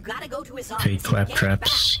 You gotta go to his office. Fake clap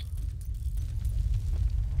traps.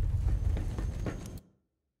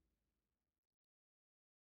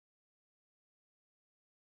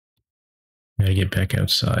 Gotta get back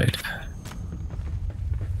outside.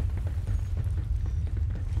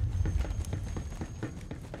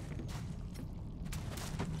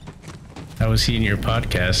 How was he in your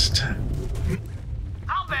podcast?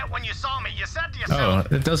 I'll bet when you saw me, you said to yourself,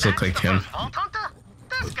 Oh, it does look like him. Vault Hunter?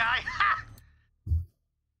 This guy? Ha!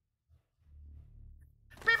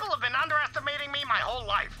 People have been underestimating me my whole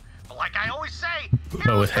life. But like I always say,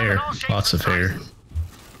 But with hair. Lots of hair.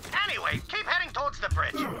 Anyway, keep heading towards the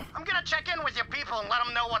bridge. I'm gonna check in with your people and let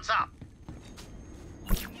them know what's up.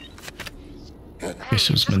 This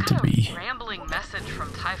was meant to be. Rambling message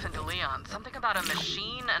from Typhon de Leon. Something about a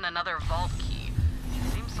machine and another vault key.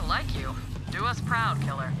 Seems to like you. Do us proud,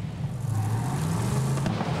 killer.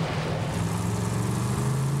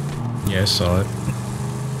 Yeah, I saw it.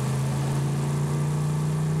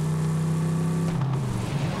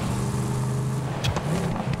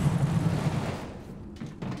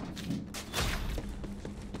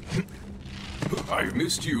 I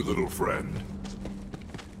missed you, little friend.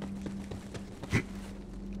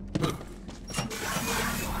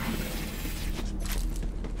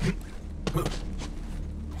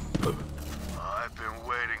 I've been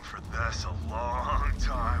waiting for this a long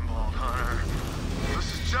time, Vault Hunter.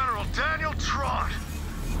 This is General Daniel Trott,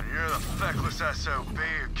 and you're the feckless SOB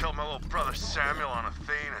who killed my little brother Samuel on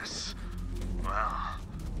Athenas. Well,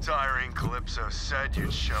 Tyrene Calypso said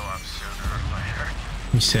you'd show up sooner or later.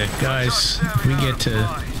 He said, guys, if we get to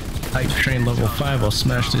hype train level 5, I'll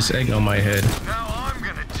smash this egg on my head. Now I'm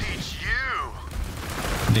gonna teach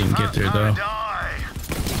you. Didn't get there though.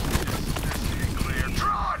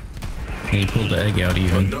 And he pulled the egg out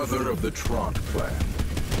even. Another of the Trant clan.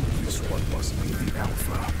 This one must be the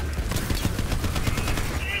Alpha.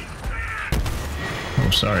 Oh,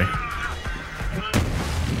 sorry.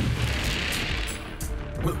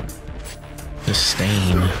 The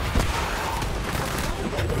stain.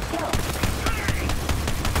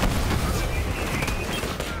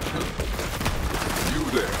 You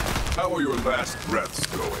there. How are your last breaths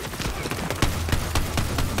going?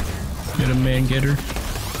 Get a man, get her.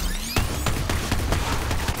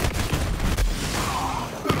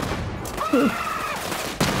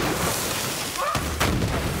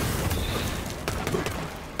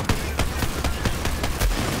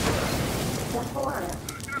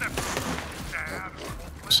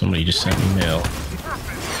 Somebody just sent me mail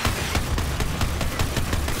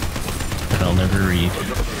that I'll never read.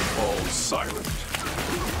 All silent.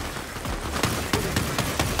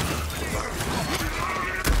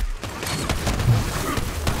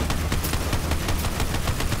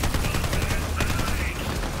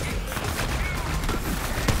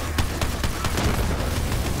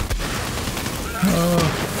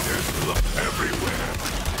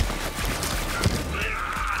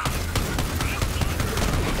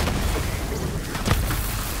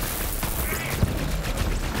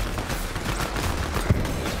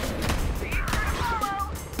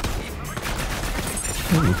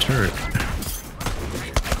 Ooh, turret.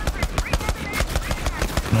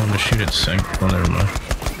 No one to shoot at sync. Oh, never mind.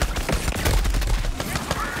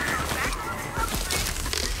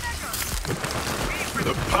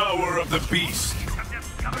 The power of the beast.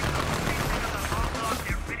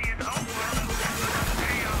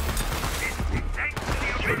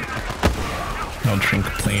 I'll drink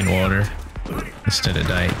plain water instead of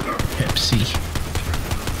Diet Pepsi.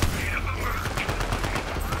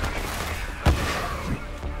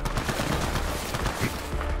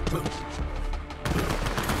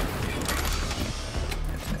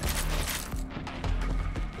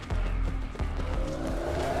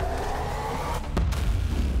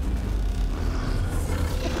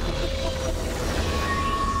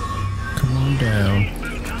 Come on down.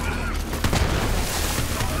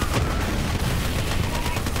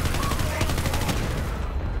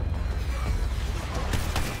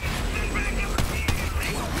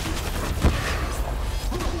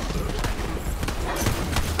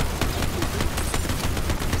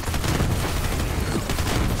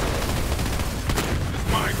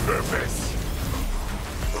 My purpose.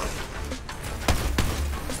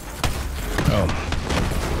 Oh.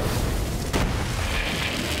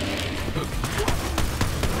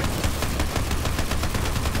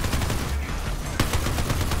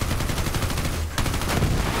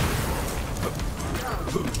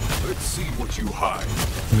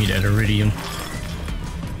 that iridium.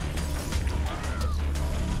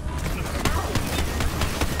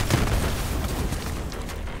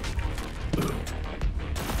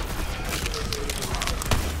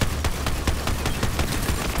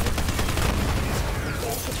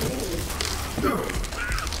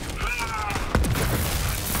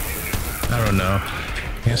 I don't know.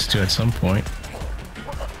 He has to at some point.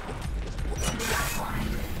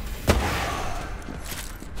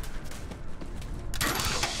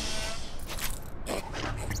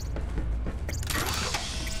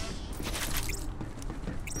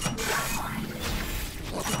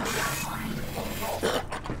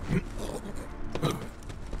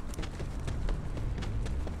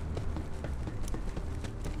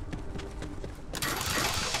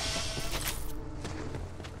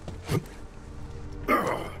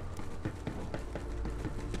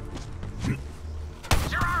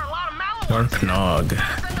 Dark Nog.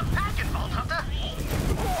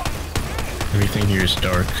 Everything here is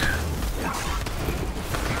dark.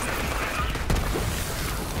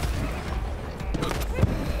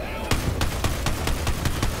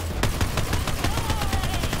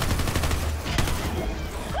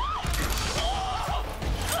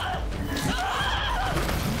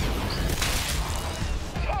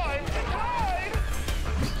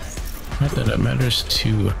 Not that it matters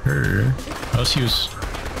to her. Oh, she was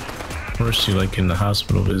forced to, like, in the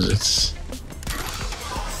hospital visits.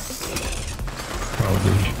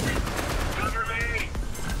 Probably.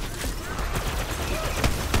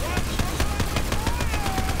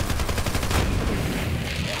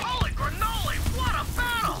 Holy granola, what a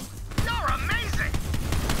battle! You're amazing!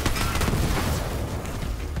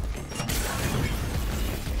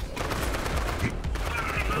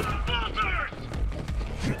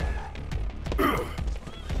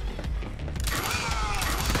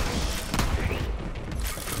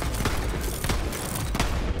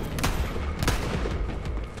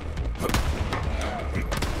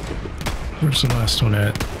 Where's the last one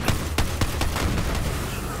at?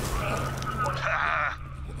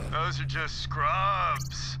 Those are just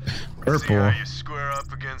scrubs. Purple. See how you square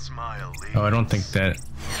up against my elite. Oh, I don't think that.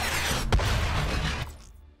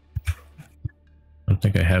 I don't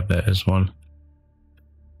think I have that as one.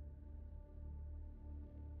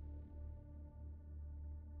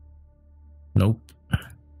 Nope.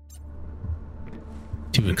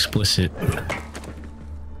 Too explicit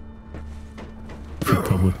for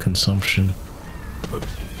public consumption.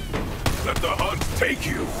 Let the hunt take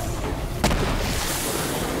you.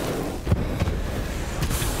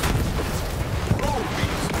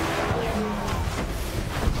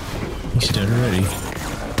 He's dead already.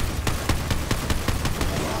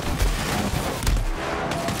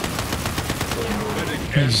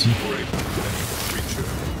 Easy.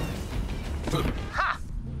 Ha!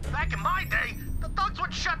 Back in my day, the thugs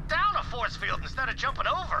would shut down a force field instead of jumping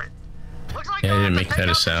over it. Looks like Yeah, I didn't make that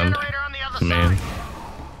a sound. Man.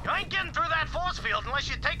 You ain't getting through that force field unless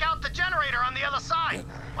you take out the generator on the other side.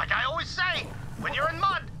 Like I always say, when you're in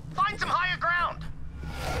mud, find some higher ground.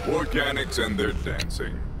 Organics and their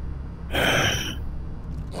dancing.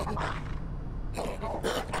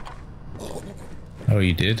 Oh,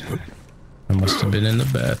 you did? I must have been in the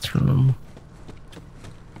bathroom.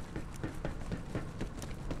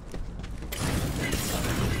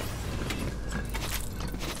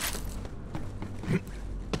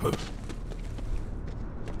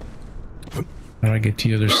 How do I get to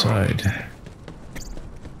the other side?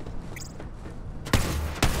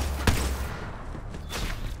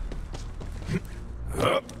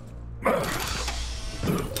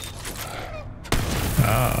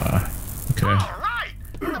 Ah, okay. All right,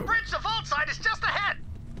 the bridge to vault side is just ahead.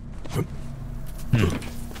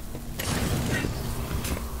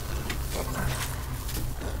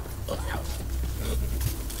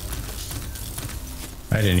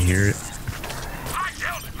 I didn't hear it. I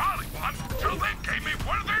yelled at Hollywood till they gave me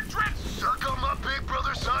one of their dreads. Suck on my big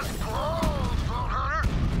brother son's balls, Vault Hunter.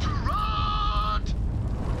 Trot!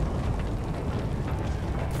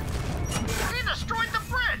 He destroyed the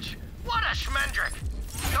bridge. What a schmendrick.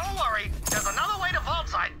 Don't worry, there's another way to vault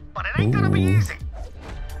side, but it ain't gonna be Ooh. easy.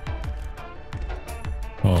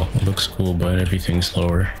 Oh, it looks cool, but everything's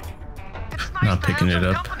lower. It's nice Not to picking have it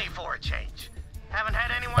some up. company for a change. Haven't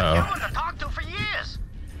had anyone Oh. human to talk to for years.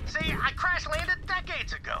 See, I crash landed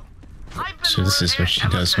decades ago. I've been So this is around what here she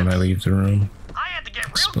ever does when I since. leave the room. I had to get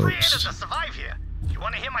real creative Exposed. to survive here. You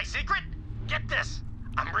want to hear my secret? Get this.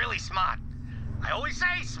 I'm really smart. I always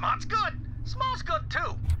say smart's good. Small's good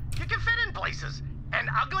too. You can fit in places. And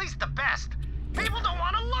ugly's the best. People don't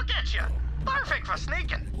want to look at you. Perfect for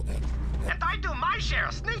sneaking. And I do my share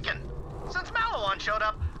of sneaking. Since Malawan showed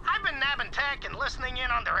up, I've been nabbing tech and listening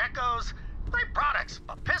in on their echoes. Great products,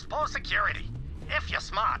 but piss poor security. If you're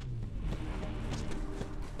smart.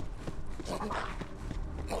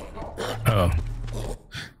 Oh.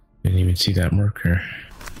 Didn't even see that marker.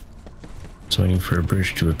 I was waiting for a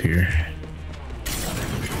bridge to appear.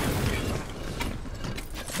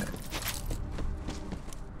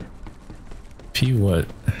 Phew, what?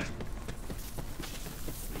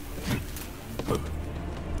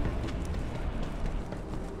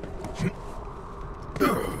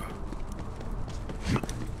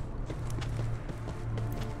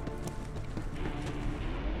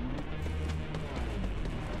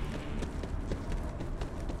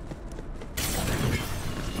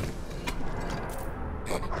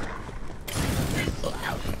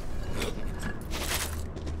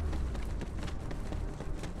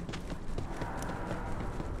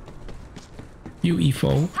 You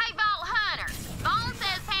EFO. Hey, Vault Hunter! Vaughn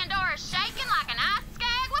says Pandora's shaking like an ice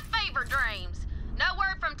skag with fever dreams. No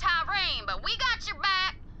word from Tyrene, but we got your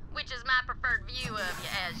back, which is my preferred view of you,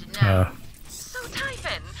 as you know. So,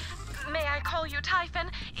 Typhon, may I call you Typhon?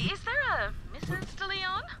 Is there a Mrs.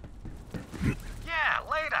 DeLeon? Yeah,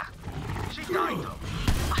 later. She died though.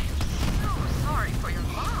 I am so sorry for your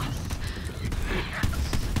loss.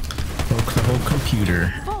 Broke the whole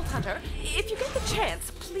computer. Vault Hunter, if you get the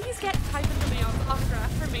chance, please get Typhon DeLeon's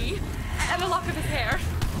autograph for me, and a lock of his hair,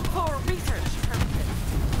 for research purposes.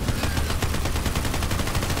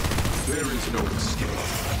 There is no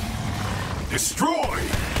escape. Destroy!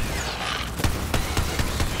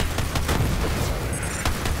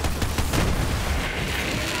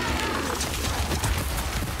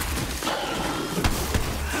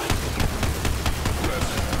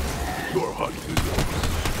 Your hunt is yours.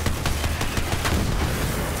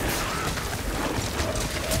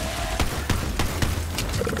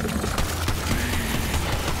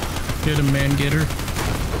 Get him, man, get her.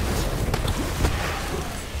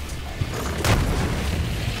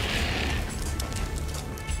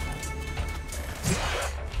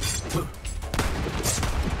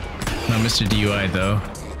 Not Mr. DUI though.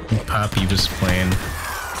 Poppy was playing.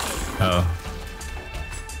 Oh.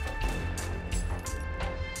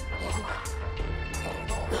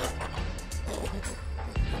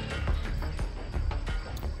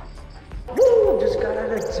 Woo! Just got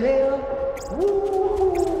out of jail.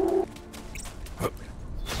 Woo!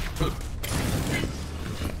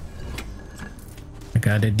 I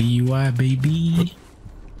got a DUI, baby.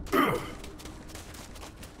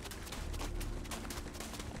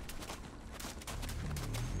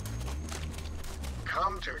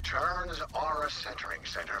 Come to Turn's Aura Centering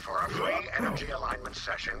Center for a free energy alignment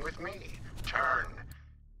session with me. Turn.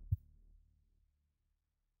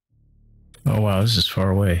 Oh wow, this is far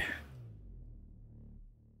away.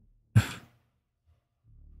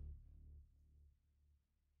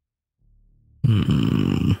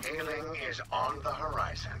 Healing is on the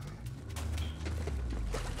horizon.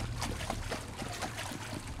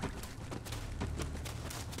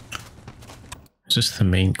 Is this the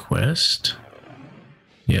main quest?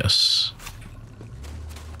 Yes.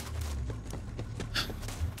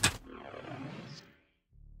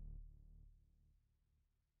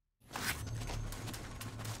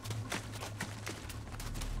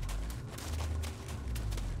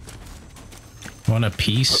 Want a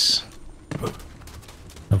piece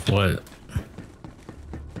of what?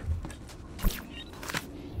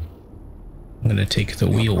 I'm gonna take the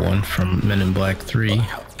wheel one from Men in Black 3.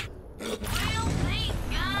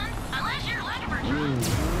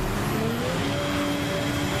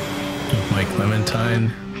 With my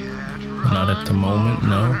Clementine. Not at the moment,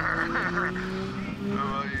 no.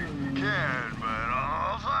 Well, you can, but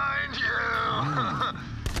I'll find you.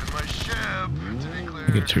 And my ship, to be clear,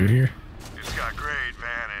 Get through here. it's got great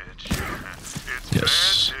vantage. Its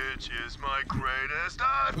Yes. vantage is my greatest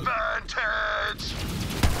advantage.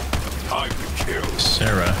 Time to kill.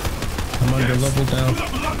 Sarah. I'm under level down.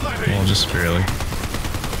 Well, just barely.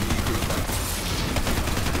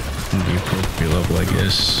 The appropriate level, I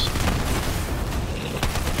guess.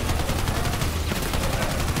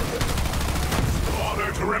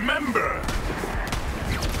 Honor to remember.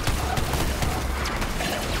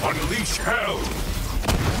 Unleash hell.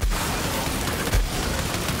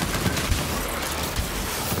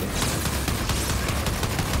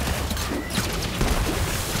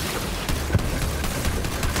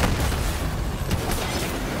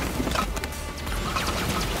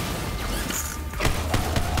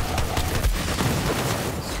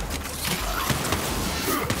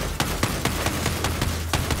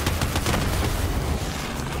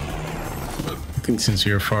 I think since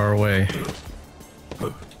you're far away,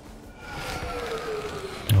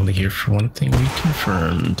 I'll only here for one thing we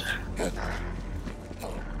confirmed.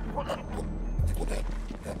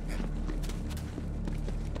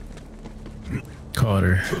 Caught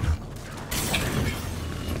her.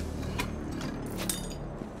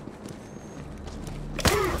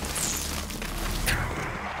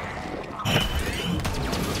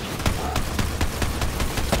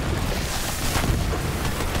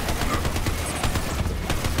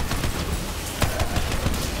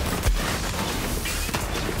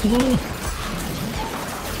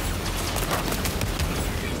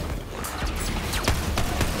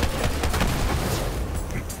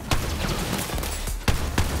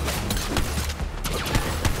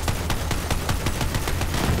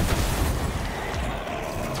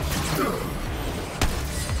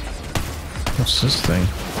 What's this thing?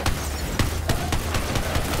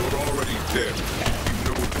 You're already dead. You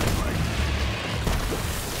know what it's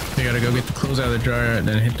like. I gotta go get the clothes out of the dryer and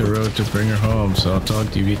then hit the road to bring her home, so I'll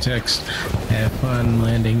talk to you via text. Have fun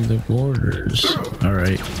landing the borders.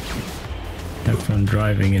 Alright. Have fun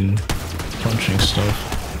driving and punching stuff.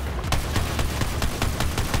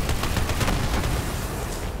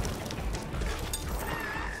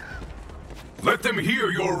 Let them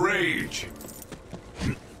hear your rage.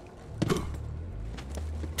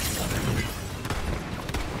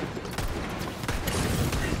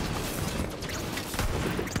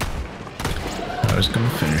 I was gonna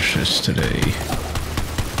finish this today.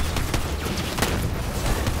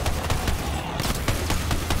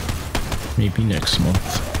 Maybe next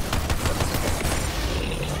month.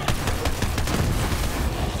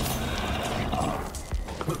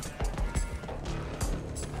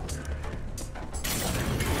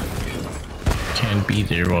 Can't be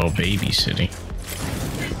there while babysitting.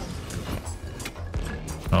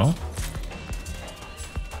 Oh?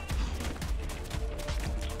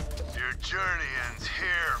 Your journey ends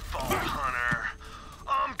here, Vault Hunter.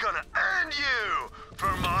 I'm gonna end you,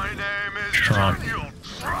 for my name is Tron. Daniel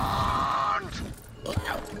Tron.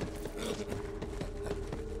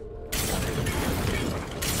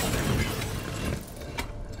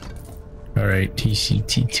 Alright,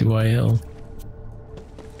 TCT2IL.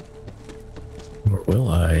 Or will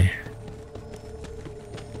I?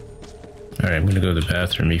 Alright, I'm gonna go to the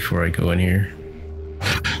bathroom before I go in here.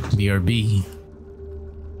 BRB.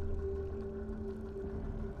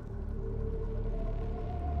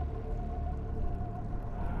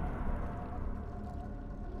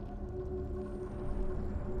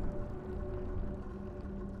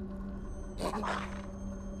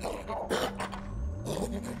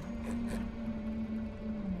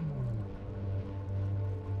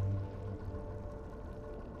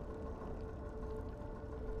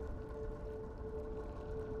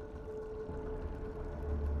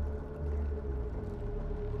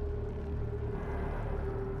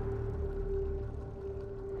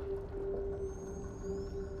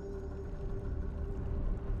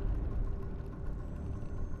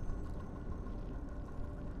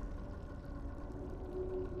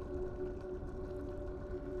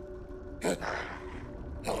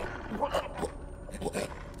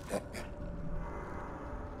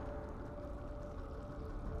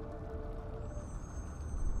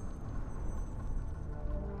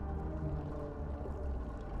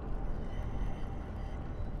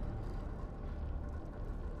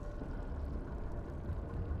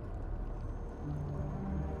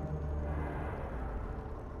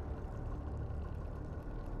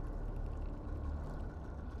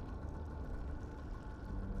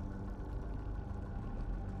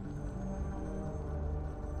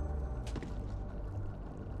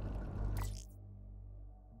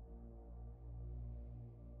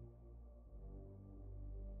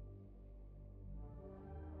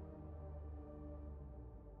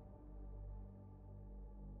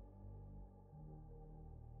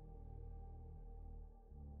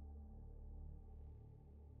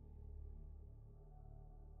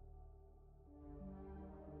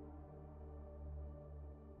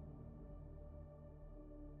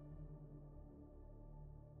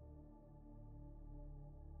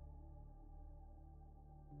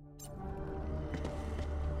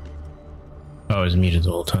 Oh, I was muted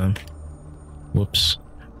the whole time. Whoops.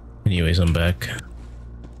 Anyways, I'm back.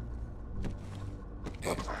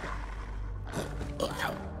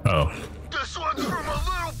 Oh. This one's from my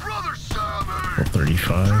little brother, Sammy.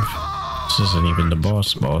 35. This isn't even the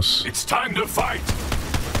boss. It's time to fight.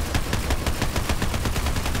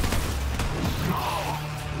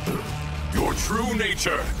 Your true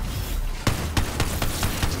nature.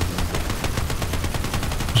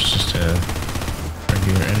 It's just a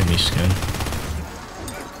regular enemy skin.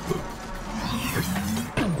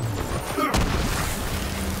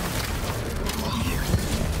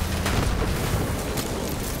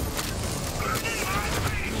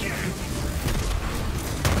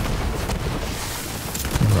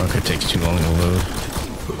 bunker takes too long to load.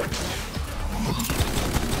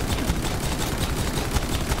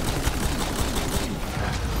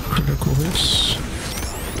 Critical hits.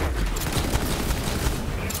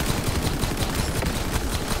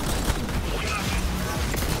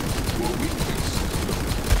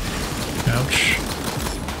 Ouch.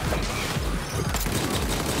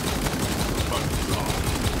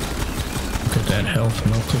 Look at that health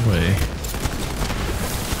melt away.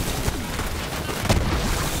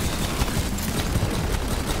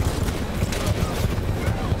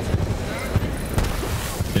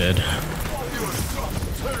 Dead.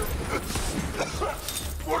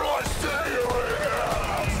 What do I say?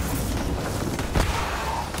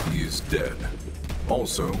 He is dead.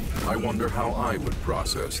 Also, I wonder how I would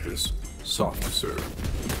process this. Soft to serve.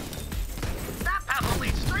 That path will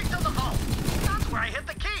lead straight to the vault. That's where I hit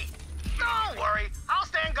the key. Don't worry, I'll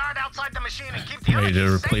stand guard outside the machine and keep the Ready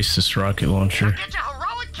to replace this rocket launcher. Now get your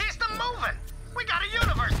heroic keystone moving. We got a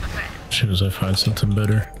universe to save. As soon as I find something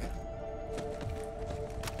better.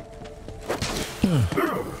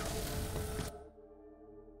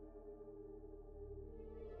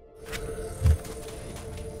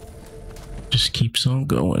 Just keeps on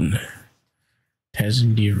going.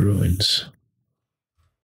 Tazindi Ruins.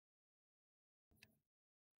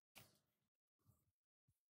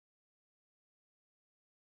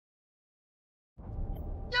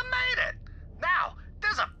 You made it! Now,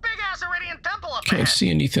 there's a big-ass Iridian temple up Can't see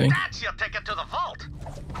anything. That's your ticket to the vault.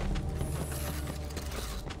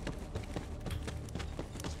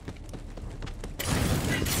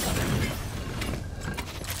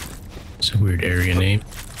 It's a weird area name.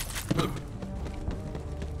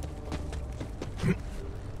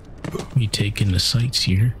 We take in the sights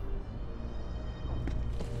here.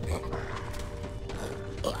 Let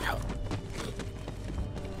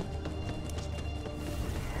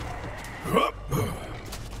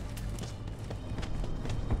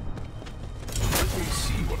me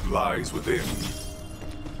see what lies within.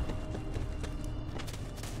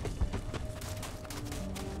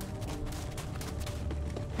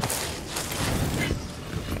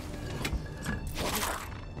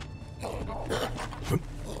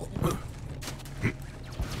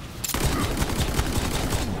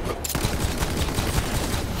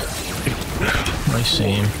 Nice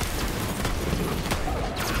aim.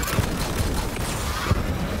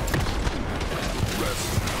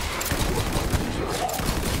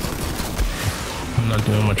 I'm not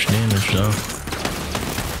doing much damage though.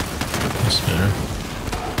 That's better.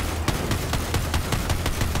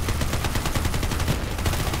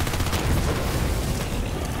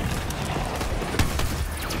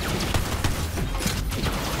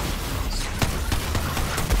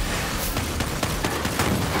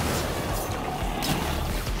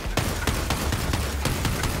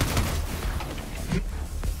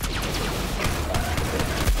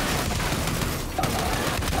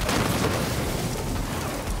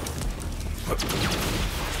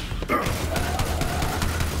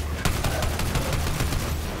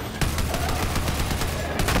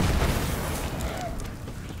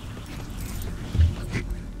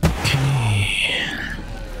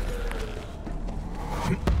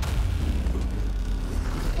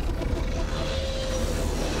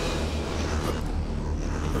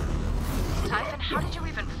 How did you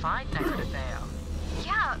even find Necrodeo?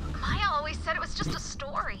 Yeah, Maya always said it was just a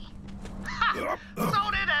story. Ha!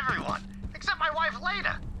 So did everyone, except my wife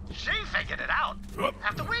Leda. She figured it out.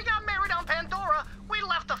 After we got married on Pandora, we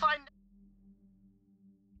left to find...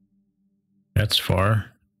 That's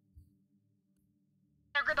far.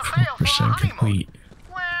 100% complete.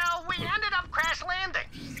 Well, we ended up crash landing.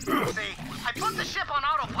 See, I put the ship on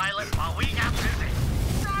autopilot while we got busy.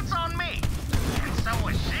 That's on me. And so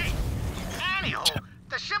was she. Anywho,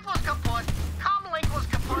 the ship was kaput, comlink was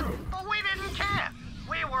kaput, but we didn't care.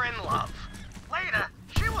 We were in love. Later,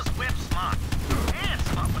 she was whip smart. And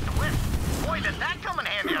smart with the whip. Boy, did that come in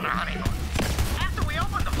handy on our honeymoon. After we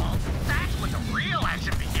opened the vault, that's when the real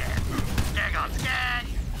action began. Skag on skag,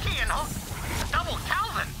 key and hook, the double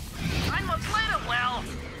Calvin. 9 months later, well,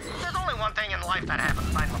 there's only one thing in life that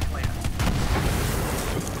happens 9 months later.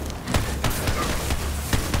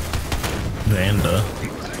 Vanda.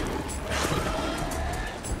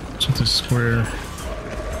 It's with a square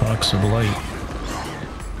box of light.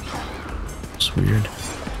 It's weird.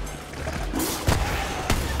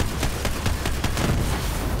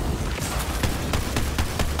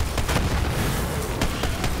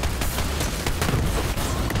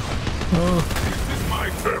 Oh. This is my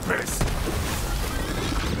purpose.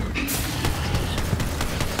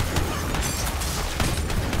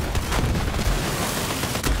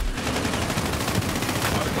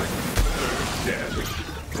 Dead.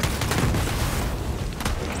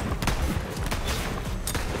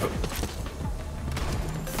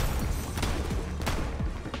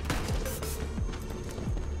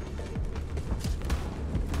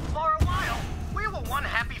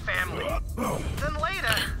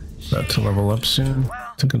 About to level up soon.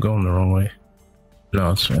 I think I'm going the wrong way.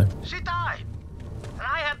 No, it's fine. She died, and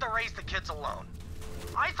I had to raise the kids alone.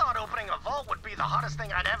 I thought opening a vault would be the hottest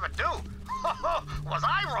thing I'd ever do. Was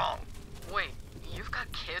I wrong? Wait, you've got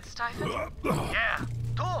kids, Typhon? Yeah,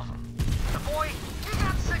 2 of them. The boy, he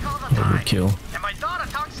got sick all the time. Overkill. And my daughter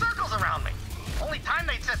talked circles around me. Only time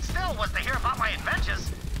they'd sit still was to hear about my adventures.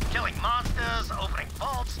 Killing monsters, opening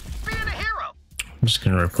vaults, being a hero. I'm just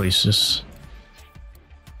gonna replace this.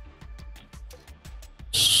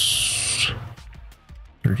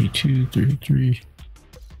 32, 33.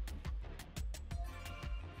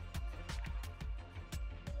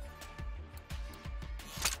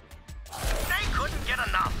 They couldn't get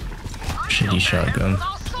enough. Shitty shotgun.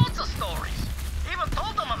 All sorts of stories. Even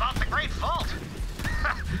told them about the Great Vault.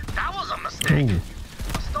 That was a mistake. Ooh.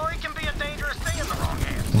 A story can be a dangerous thing in the wrong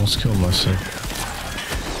hands. Almost killed myself.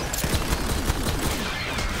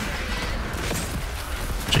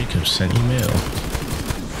 Jacob sent email.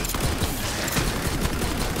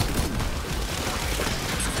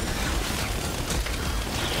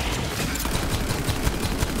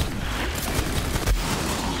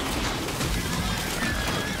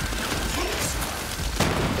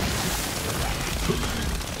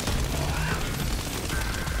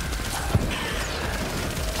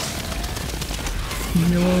 Leave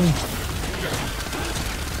me alone.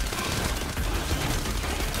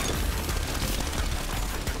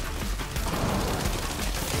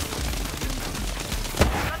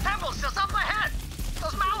 The temple's just up ahead.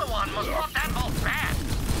 Those Malawan must want that vault bad.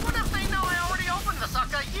 What if they know I already opened the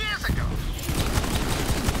sucker years ago?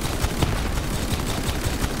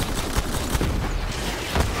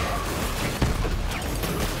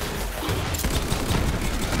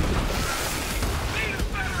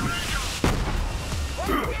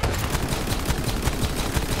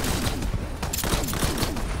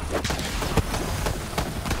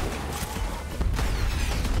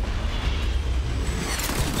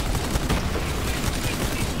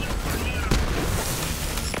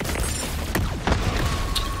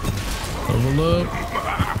 Level up.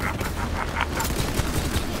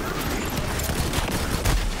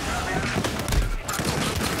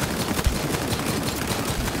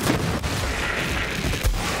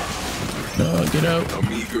 No, get out. A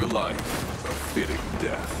meager life, a fitting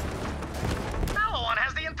death. Malawan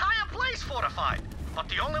has the entire place fortified. But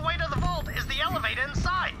the only way to the vault is the elevator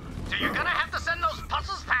inside. So you're gonna have to send those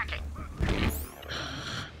puzzles packing.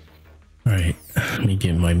 Alright, let me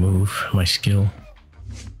get my move, my skill.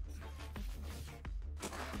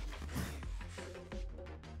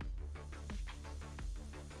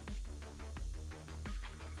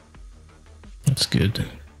 That's good.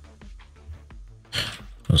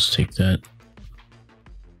 Let's take that.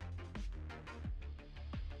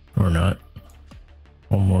 Or not.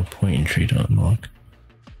 One more point and tree to unlock.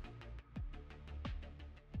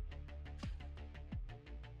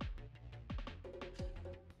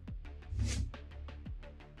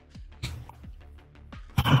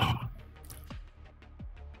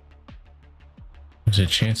 There's a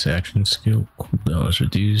chance action skill cooldown is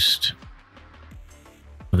reduced.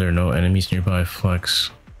 There are no enemies nearby. Flex.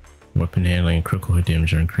 Weapon handling and critical hit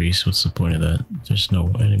damage are increased. What's the point of that? There's no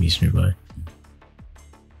enemies nearby.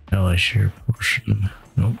 Ally share portion.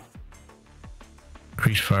 Nope.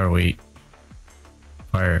 Increased fire rate.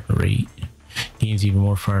 Fire rate. Gains even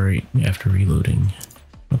more fire rate after reloading.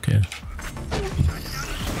 Okay.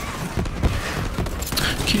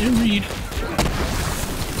 Can't read.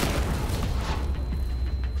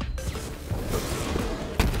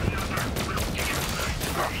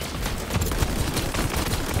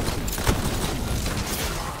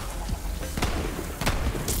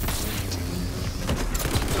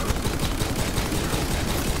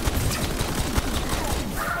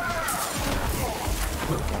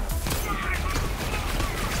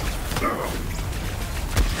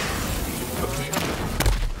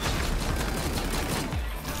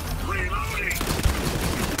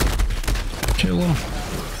 Kill him.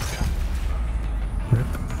 Rip.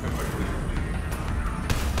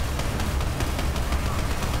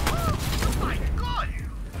 Oh my god!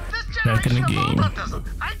 This Back in the generation of game. vault hunters,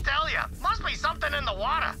 I tell ya, must be something in the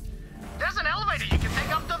water. There's an elevator you can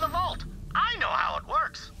take up to the vault. I know how it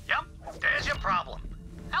works. Yep, there's your problem.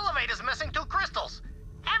 Elevator's missing 2 crystals.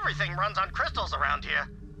 Everything runs on crystals around here.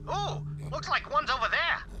 Ooh, looks like one's over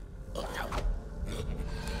there.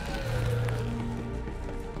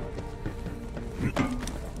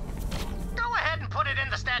 Go ahead and put it in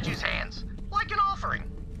the statue's hands, like an offering.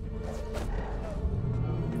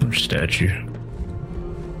 Which statue?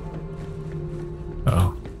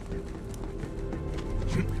 Oh.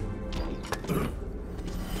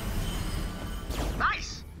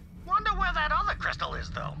 Nice.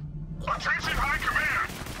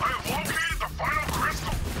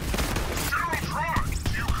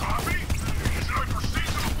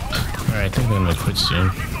 quit soon.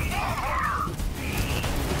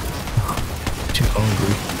 Too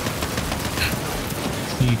hungry.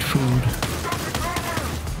 Need food.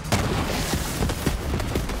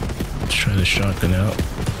 Let's try the shotgun out.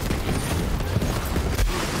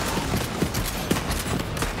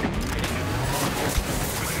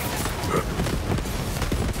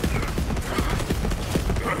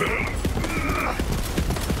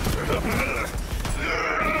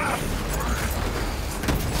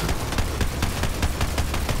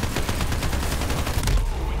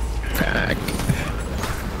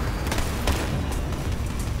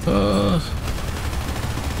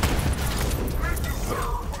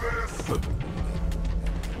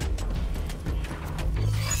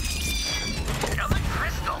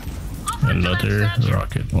 Another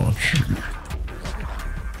rocket launcher.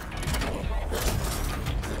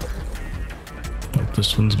 Hope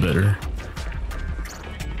this one's better.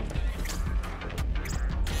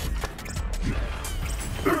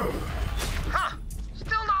 Huh?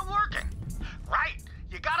 Still not working. Right.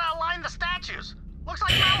 You gotta align the statues. Looks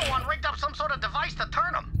like Malawan rigged up some sort of device to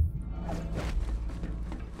turn them.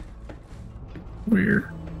 Weird.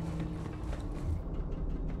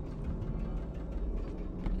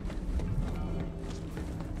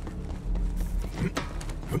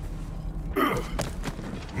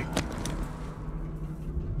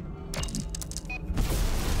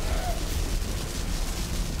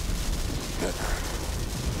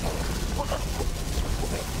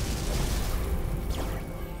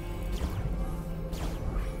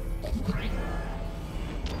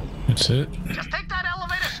 That's it. Just take that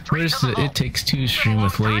elevator straight Where's to the the vault. It Takes Two stream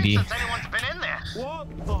with Lady? Since anyone's been in there.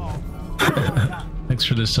 Thanks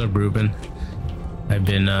for the sub, Ruben. I've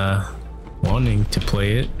been wanting to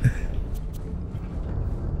play it.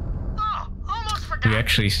 Oh, almost forgot. We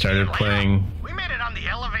actually started playing We made it on the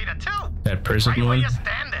elevator too. that prison Right where one, you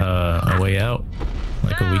standing. A Way Out,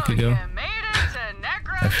 like a week ago.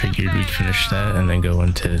 I figured we'd finish that and then go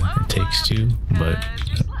into It Takes Two, but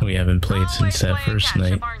we haven't played since that first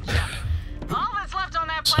night.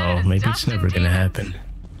 So maybe it's never gonna happen.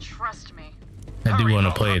 Trust me. I do want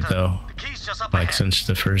to play it though. Like since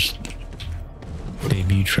the first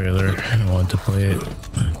debut trailer, I wanted to play it.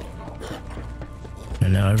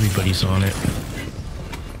 And now everybody's on it.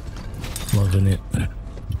 Loving it.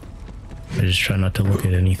 I just try not to look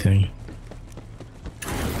at anything.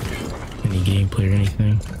 Any gameplay or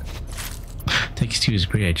anything. Takes Two is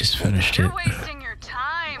great, I just finished it. You're wasting your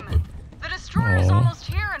time. The destroyer's almost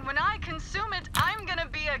here, and when I consume it, I'm gonna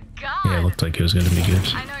be a god. Yeah, it looked like it was gonna be good.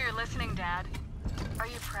 I know you're listening, Dad. Are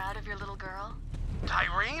you proud of your little girl?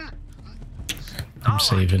 Tyrene? I'm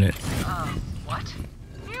saving it. What?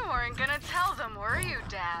 You weren't gonna tell them, were you,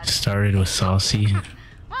 Dad? Started with Saucy.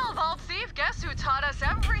 Well, Vault Thief, guess who taught us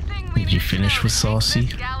everything we Did you need to finish know with to take Saucy?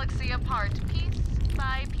 this galaxy apart, piece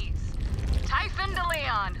by piece. Typhon de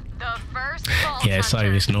Leon, the first Vault Yeah, I saw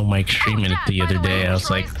Hunter. this No Mic streaming it the other day. I was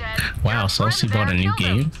like, wow, Saucy bought a new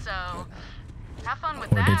game? So, have fun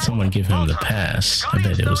with Or that. did someone give him the pass? I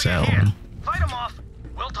bet it was that one. Fight him off.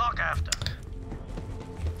 We'll talk after.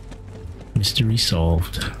 Mystery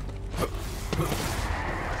solved.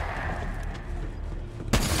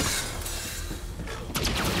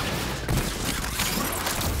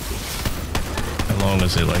 How long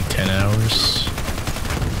is it? Like 10 hours?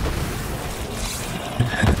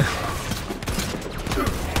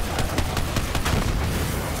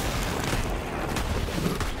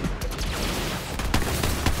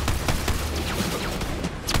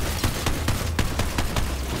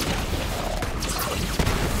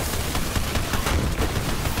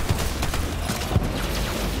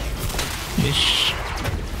 Ish.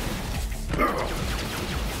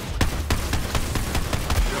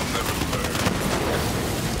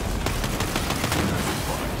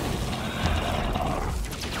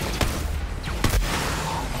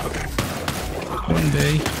 One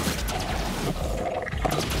day.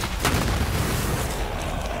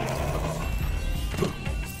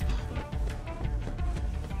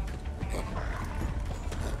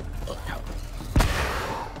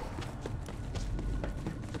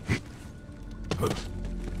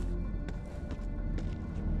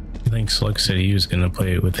 I think Slug said he was gonna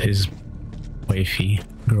play it with his wifey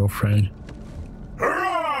girlfriend.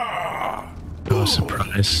 I was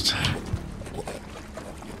surprised.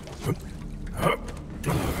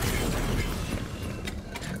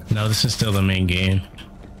 No, this is still the main game.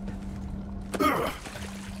 I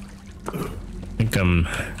think I'm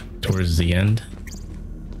towards the end.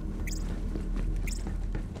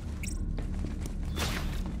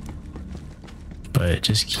 But it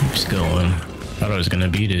just keeps going. Thought I was gonna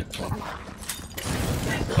beat it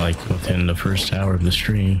like within the first hour of the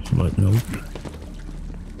stream, but nope.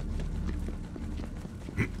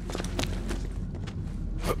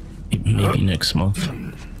 maybe next month.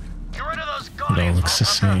 Get rid of those It all guys, looks the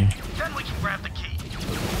same. then we can grab the key.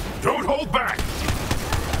 Don't hold back!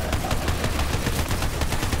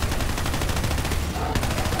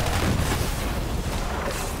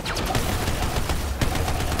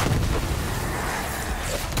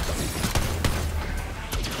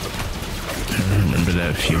 I remember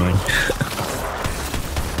that feeling.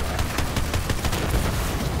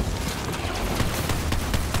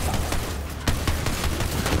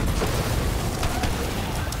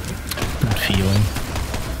 Good feeling.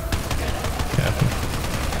 Yeah.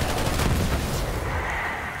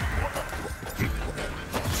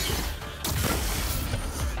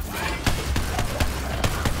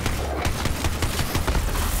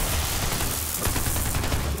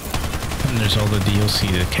 And there's all the DLC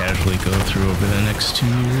to casually go through over the next 2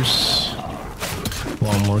 years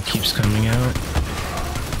while more keeps coming out.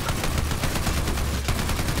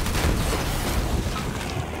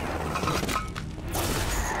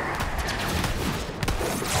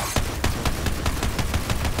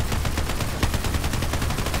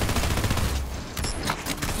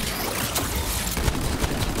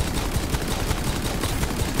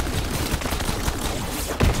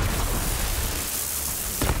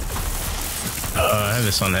 I have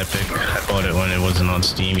this on Epic. I bought it when it wasn't on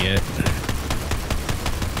Steam yet.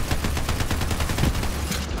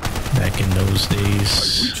 Back in those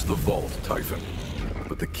days. Reach the vault, Typhon,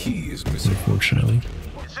 but the key is missing. Unfortunately.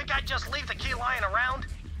 You think I'd just leave the key lying around?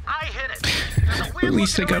 I hid it. There's a weird At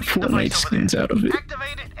least I got Fortnite skins out of it.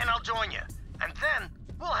 Activate it and I'll join you. And then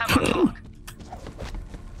we'll have a talk.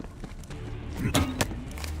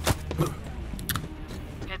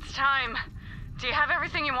 It's time. Do you have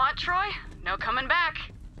everything you want, Troy? No coming back.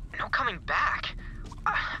 No coming back?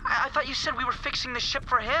 I thought you said we were fixing the ship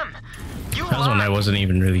for him. That was when I wasn't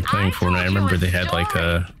even really playing Fortnite. I remember they had like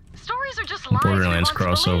a Stories are just lies Borderlands we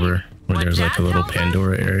want to believe. crossover where there's like a little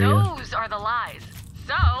Pandora area. Those are the lies.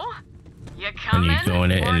 So, you come And you in go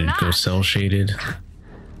in it or and it not. goes cell shaded.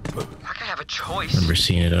 Like I have a choice. I remember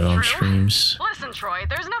seeing it on streams. Listen, Troy,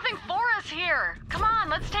 there's nothing for us here. Come on,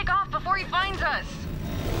 let's take off before he finds us.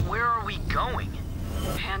 Where are we going?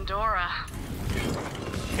 Pandora.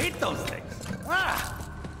 Hate those things. Ah!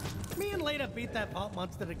 Me and Leda beat that vault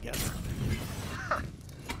monster together.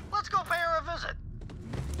 Let's go pay her a visit.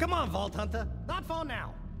 Come on, Vault Hunter. Not for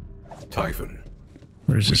now. Typhon,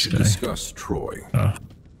 Where's we this should guy? discuss Troy. Oh.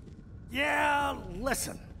 Yeah,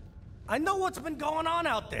 listen. I know what's been going on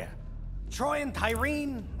out there. Troy and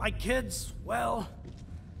Tyreen, my kids, well,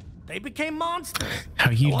 they became monsters.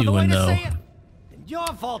 How you No other doing way to though? say it. And you're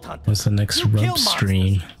a Vault Hunter. What's the next You kill rub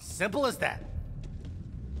stream? monsters. Simple as that.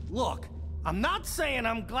 Look, I'm not saying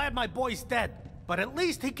I'm glad my boy's dead, but at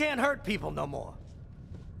least he can't hurt people no more.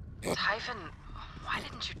 Typhon, why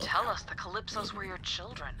didn't you tell us the Calypsos were your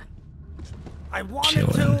children? I wanted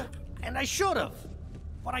Chillin. to, and I should have,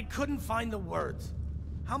 but I couldn't find the words.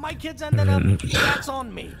 How my kids ended up, that's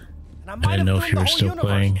on me. And I might didn't have know if ruined you the were whole still universe,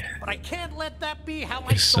 playing. but I can't let that be how my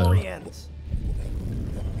Guess so. story ends.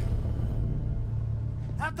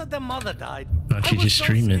 After their mother died, Why don't I you was just so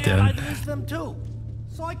stream it scared then? I'd lose them too.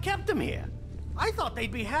 So I kept them here. I thought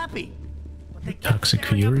they'd be happy. But they kept Toxic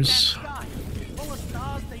staring up at that viewers. sky, full of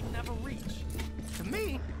stars they'd never reach. To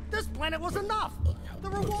me, this planet was enough. The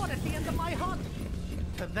reward at the end of my hunt.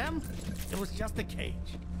 To them, it was just a cage.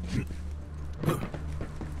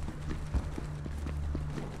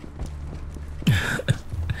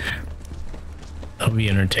 That'll be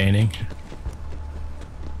entertaining.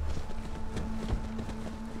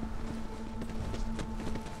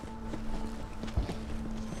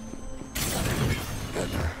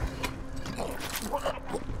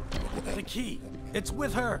 The key. It's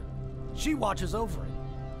with her. She watches over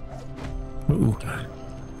it. Ooh.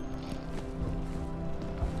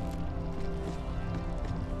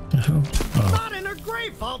 Oh. Not in her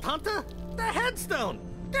grave, Vault Hunter. The headstone.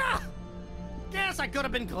 Ah! Guess I could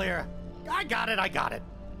have been clearer. I got it.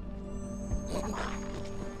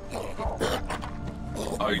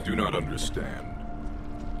 I do not understand.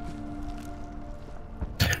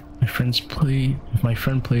 If my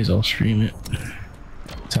friend plays, I'll stream it.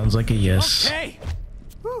 Sounds like a yes. Okay.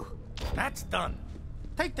 Whew. That's done.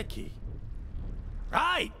 Take the key.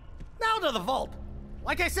 Right. Now to the vault.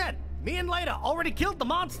 Like I said, me and Leda already killed the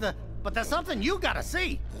monster, but there's something you gotta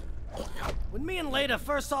see. When me and Leda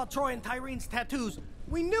first saw Troy and Tyreen's tattoos,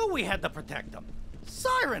 we knew we had to protect them.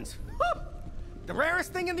 Sirens! Whew. The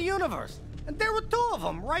rarest thing in the universe. And there were 2 of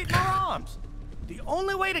them right in our arms. The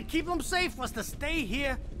only way to keep them safe was to stay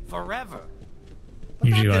here forever. But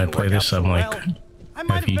Usually that when I didn't play work this, out I'm so like, well. I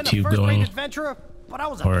might have have been a YouTube first-rate going adventurer, but I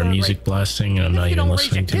was a or third-rate music blasting, and I'm if not you even don't raise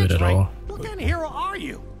your listening to it kids at right, all. what kind of hero are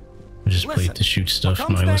you? just played to shoot stuff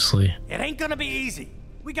mindlessly. It ain't gonna be easy.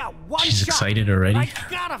 We got one She's shot. excited already. I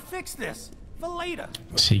gotta fix this for later.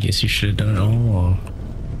 So I guess you should have done it all along.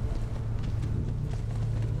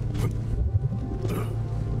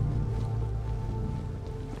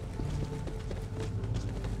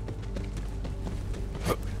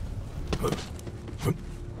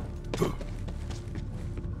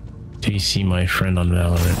 Do you see my friend on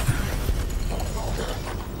Valorant?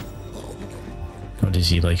 What is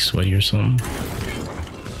he, like, sweaty or something?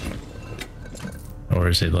 Or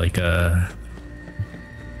is it like your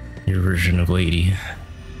version of Lady?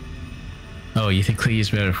 Oh, you think Lady is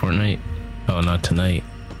better at Fortnite? Oh, not tonight.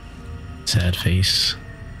 Sad face.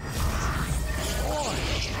 Boy,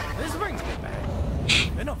 this brings me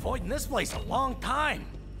back. Been avoiding this place a long time.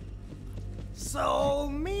 So,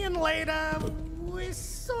 me and Leda, we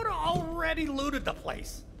sort of already looted the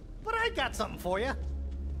place. But I got something for you.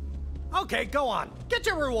 Okay, go on. Get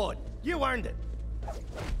your reward. You earned it.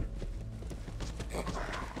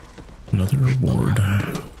 Another reward.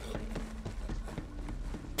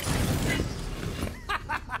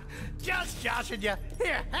 Just joshing you.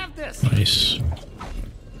 Here, have this. Nice.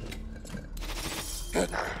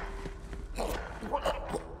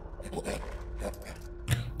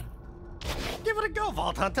 Give it a go,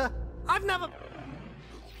 Vault Hunter. I've never...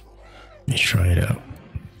 Let's try it out.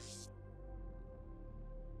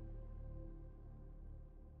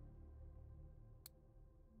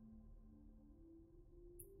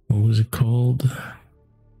 What was it called?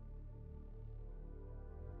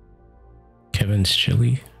 Kevin's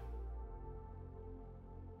Chili.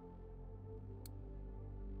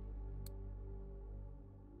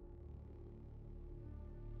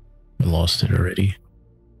 I lost it already.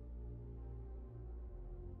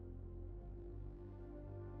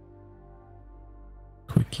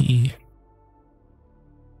 Quickie.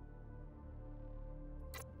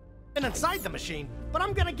 Inside the machine, but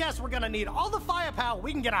I'm gonna guess we're gonna need all the firepower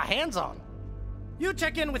we can get our hands on. You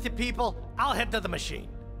check in with your people, I'll head to the machine.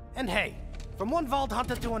 And hey, from one Vault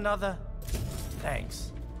Hunter to another,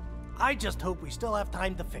 thanks. I just hope we still have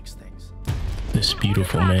time to fix things. This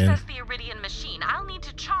beautiful to man. access the Iridian machine, I'll need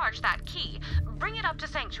to charge that key. Bring it up to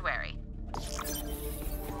Sanctuary.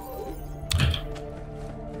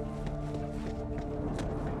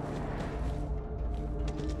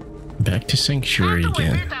 Back to Sanctuary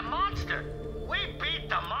again.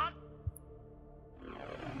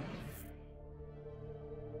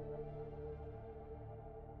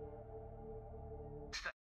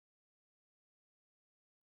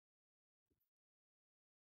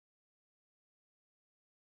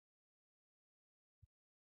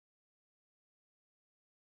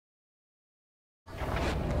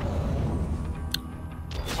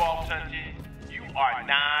 Vault Hunter, you are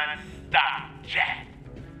non-stop, Jack.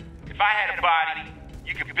 If I had a body,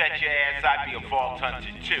 you could bet your ass I'd be a Vault Hunter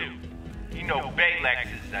too. You know Balex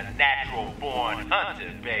is a natural-born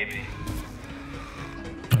hunter, baby.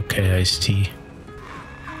 Okay, Ice-T.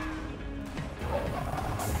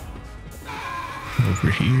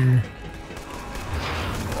 Over here.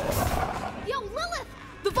 Yo, Lilith!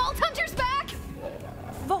 The Vault Hunter's back!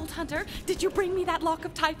 Vault Hunter, did you bring me that lock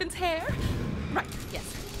of Typhon's hair? Right,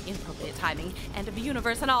 yes. Inappropriate timing, end of the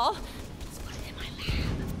universe and all. Just put it in my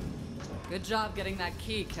lab. Good job getting that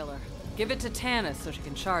key, Killer. Give it to Tanis so she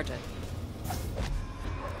can charge it.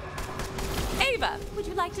 Ava, would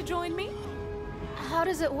you like to join me? How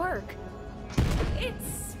does it work?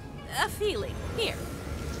 It's a feeling. Here.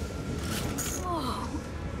 Oh,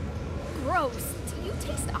 gross. Do you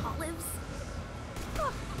taste olives?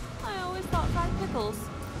 Oh, I always thought fried pickles.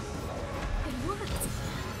 It worked.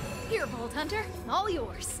 Here, Vault Hunter, all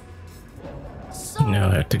yours. So, Now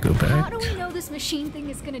I have to go how back. do we know this machine thing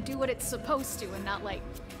is gonna do what it's supposed to and not, like,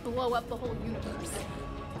 blow up the whole universe?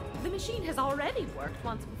 The machine has already worked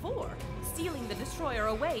once before, stealing the destroyer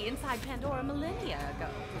away inside Pandora millennia ago.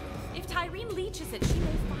 If Tyreen leeches it, she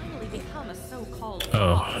may finally become a so-called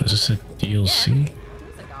Oh, god. is this a DLC?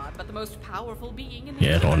 Is a god, but the most powerful being in the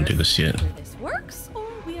Yeah, I don't want to do universe. this yet. Either this works, or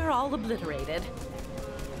we are all obliterated.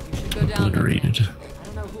 You should go down there. Obliterated. I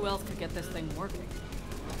don't know who else could get this thing working.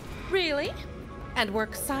 Really? And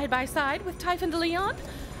work side by side with Typhon de Leon?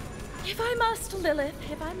 If I must, Lilith,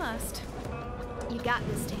 if I must. You got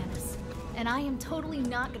this, Tanis. And I am totally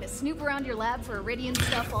not gonna snoop around your lab for Iridian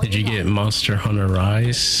stuff all Did you get Monster Hunter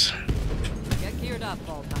Rise? Get geared up,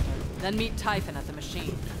 Vault Hunter. Then meet Typhon at the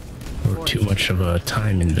machine. Or too much of a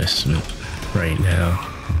time investment right now?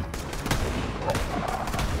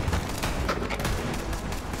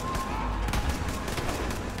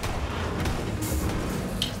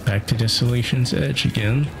 Back to Desolation's Edge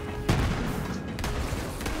again.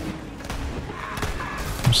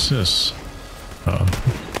 What's this? Oh.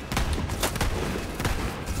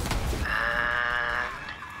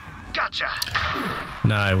 Gotcha.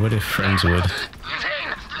 Nah, I would if friends would.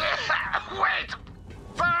 Wait!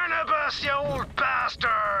 Barnabas, you old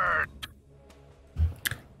bastard!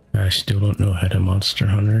 I still don't know how to Monster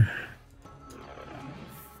Hunter.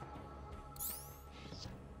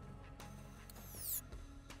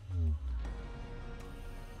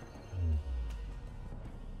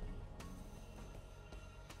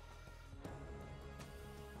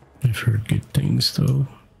 I've heard good things though.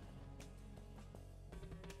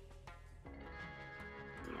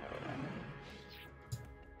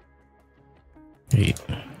 Hey.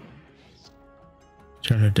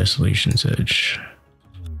 Turn to Desolation's Edge.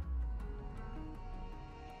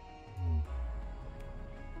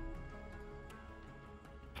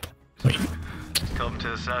 Wait. Tell them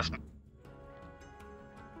to assassinate.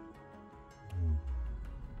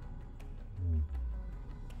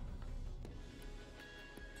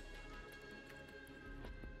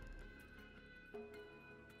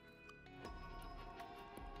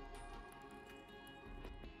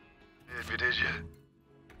 If you did, you.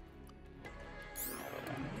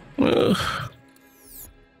 Ugh.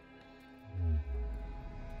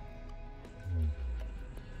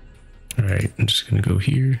 Alright, I'm just gonna go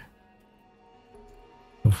here.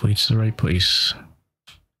 Hopefully it's the right place.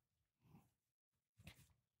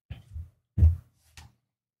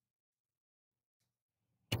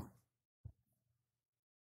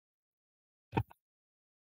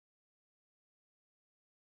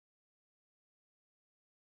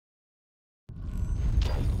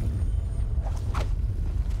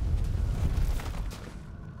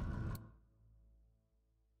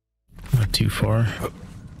 Not too far.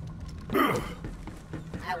 I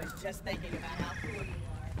was just thinking about how cool you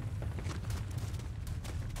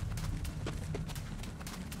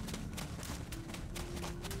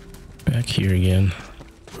are. Back here again.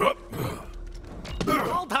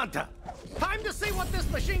 Vault Hunter! Time to see what this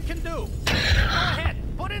machine can do! Go ahead,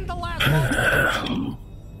 put in the last vault.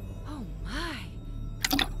 Oh my.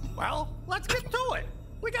 Well, let's get to it!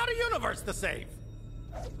 We got a universe to save!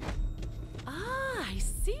 Ah, I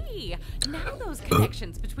see. Now those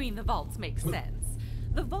connections between the vaults make sense.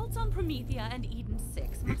 The vaults on Promethea and Eden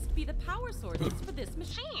 6 must be the power sources for this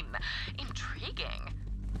machine. Intriguing.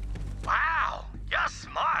 Wow, you're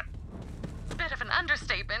smart. Bit of an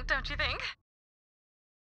understatement, don't you think?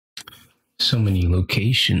 So many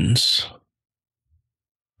locations.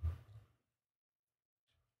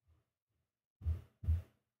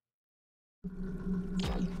 A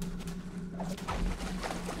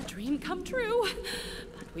dream come true.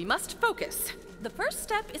 But we must focus. The first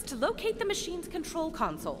step is to locate the machine's control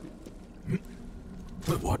console.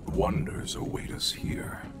 But what wonders await us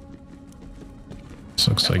here? This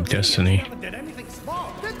looks like Destiny. Never did anything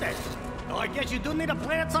small, did they? Well, I guess you do need a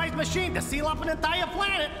planet-sized machine to seal up an entire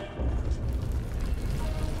planet.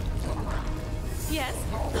 Yes?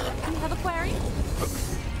 Do you have a query?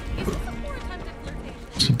 Is this a more attempted flirtation?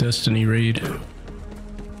 It's a Destiny raid.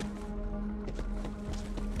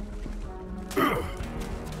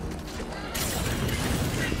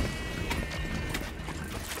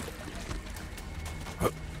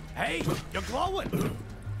 Hey, you're glowing.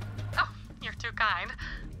 Oh, you're too kind.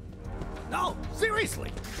 No,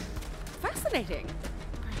 seriously. Fascinating.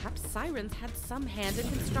 Perhaps Sirens had some hand in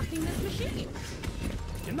constructing this machine.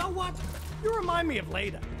 You know what? You remind me of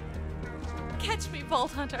Leda. Catch me,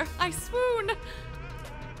 Vault Hunter. I swoon.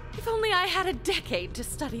 If only I had a decade to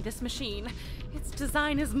study this machine. Its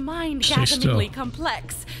design is mind-gaggingly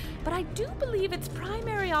complex, but I do believe its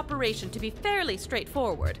primary operation to be fairly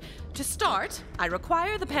straightforward. To start, I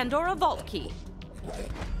require the Pandora Vault Key.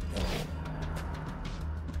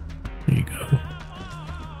 There you go.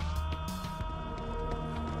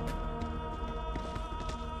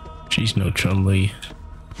 She's no Chun-Li.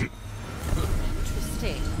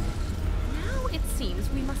 Interesting. Now it seems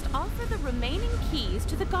we must offer the remaining keys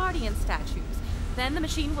to the Guardian statues. Then the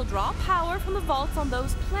machine will draw power from the vaults on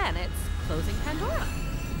those planets, closing Pandora.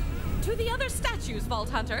 To the other statues, Vault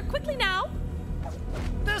Hunter. Quickly now!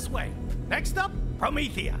 This way. Next up,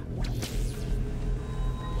 Promethea.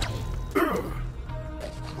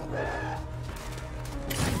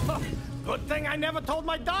 Good thing I never told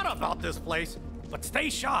my daughter about this place. But stay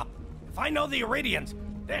sharp. If I know the Iridians,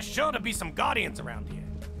 there's sure to be some Guardians around here.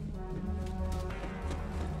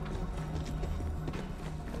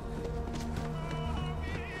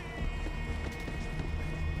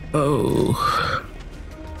 Oh.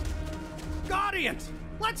 Guardians!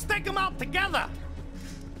 Let's take them out together!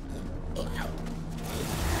 I'm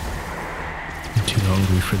too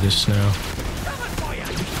hungry for this now.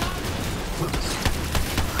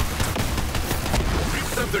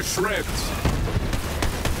 to shreds.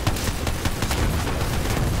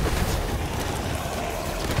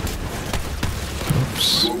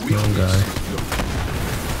 Oops, wrong guy.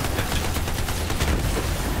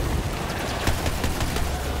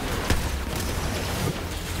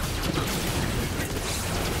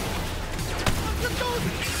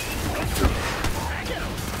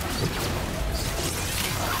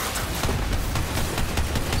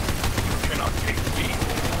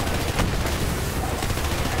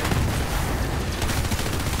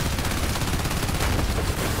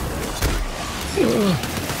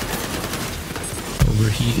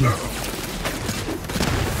 Overheating.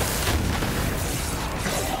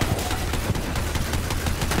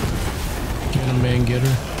 Get him, man, get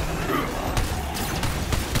her.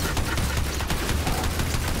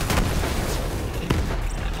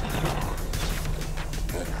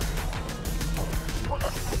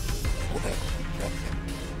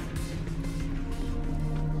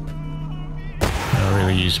 I don't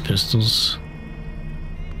really use pistols.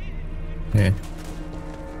 Yeah.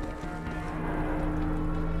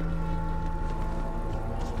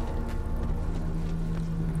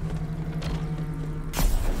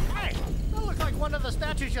 One of the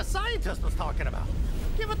statues your scientist was talking about.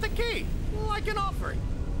 Give it the key, like an offering.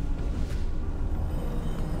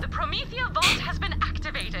 The Promethea Vault has been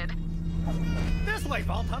activated. This way,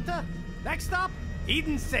 Vault Hunter. Next stop,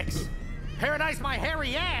 Eden 6. Paradise my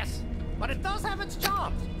hairy ass, but it does have its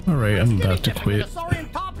charms. Alright, I'm about to quit.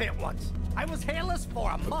 Top hit once. I was hairless for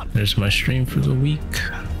a month. There's my stream for the week.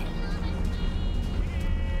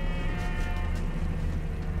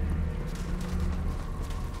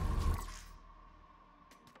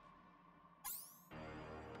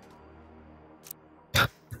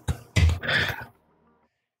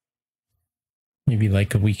 Maybe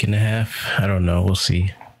like a week and a half. I don't know. We'll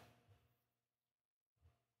see.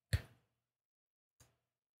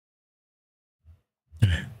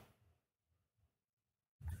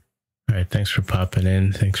 Alright, thanks for popping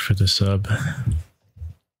in. Thanks for the sub.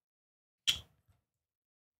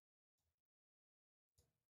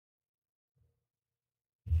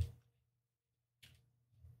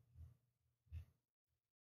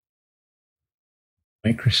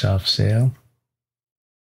 Microsoft sale.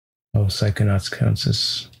 Oh, Psychonauts counts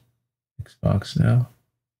as Xbox now.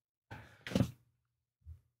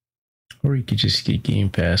 Or you could just get Game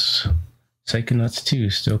Pass. Psychonauts 2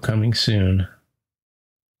 still coming soon.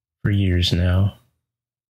 For years now.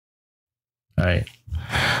 Alright.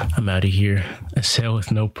 I'm out of here. A sale with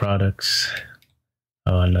no products.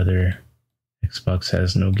 Oh, another Xbox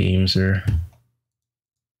has no games, or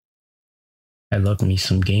I love me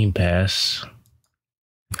some Game Pass.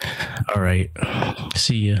 Alright.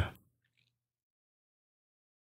 See ya.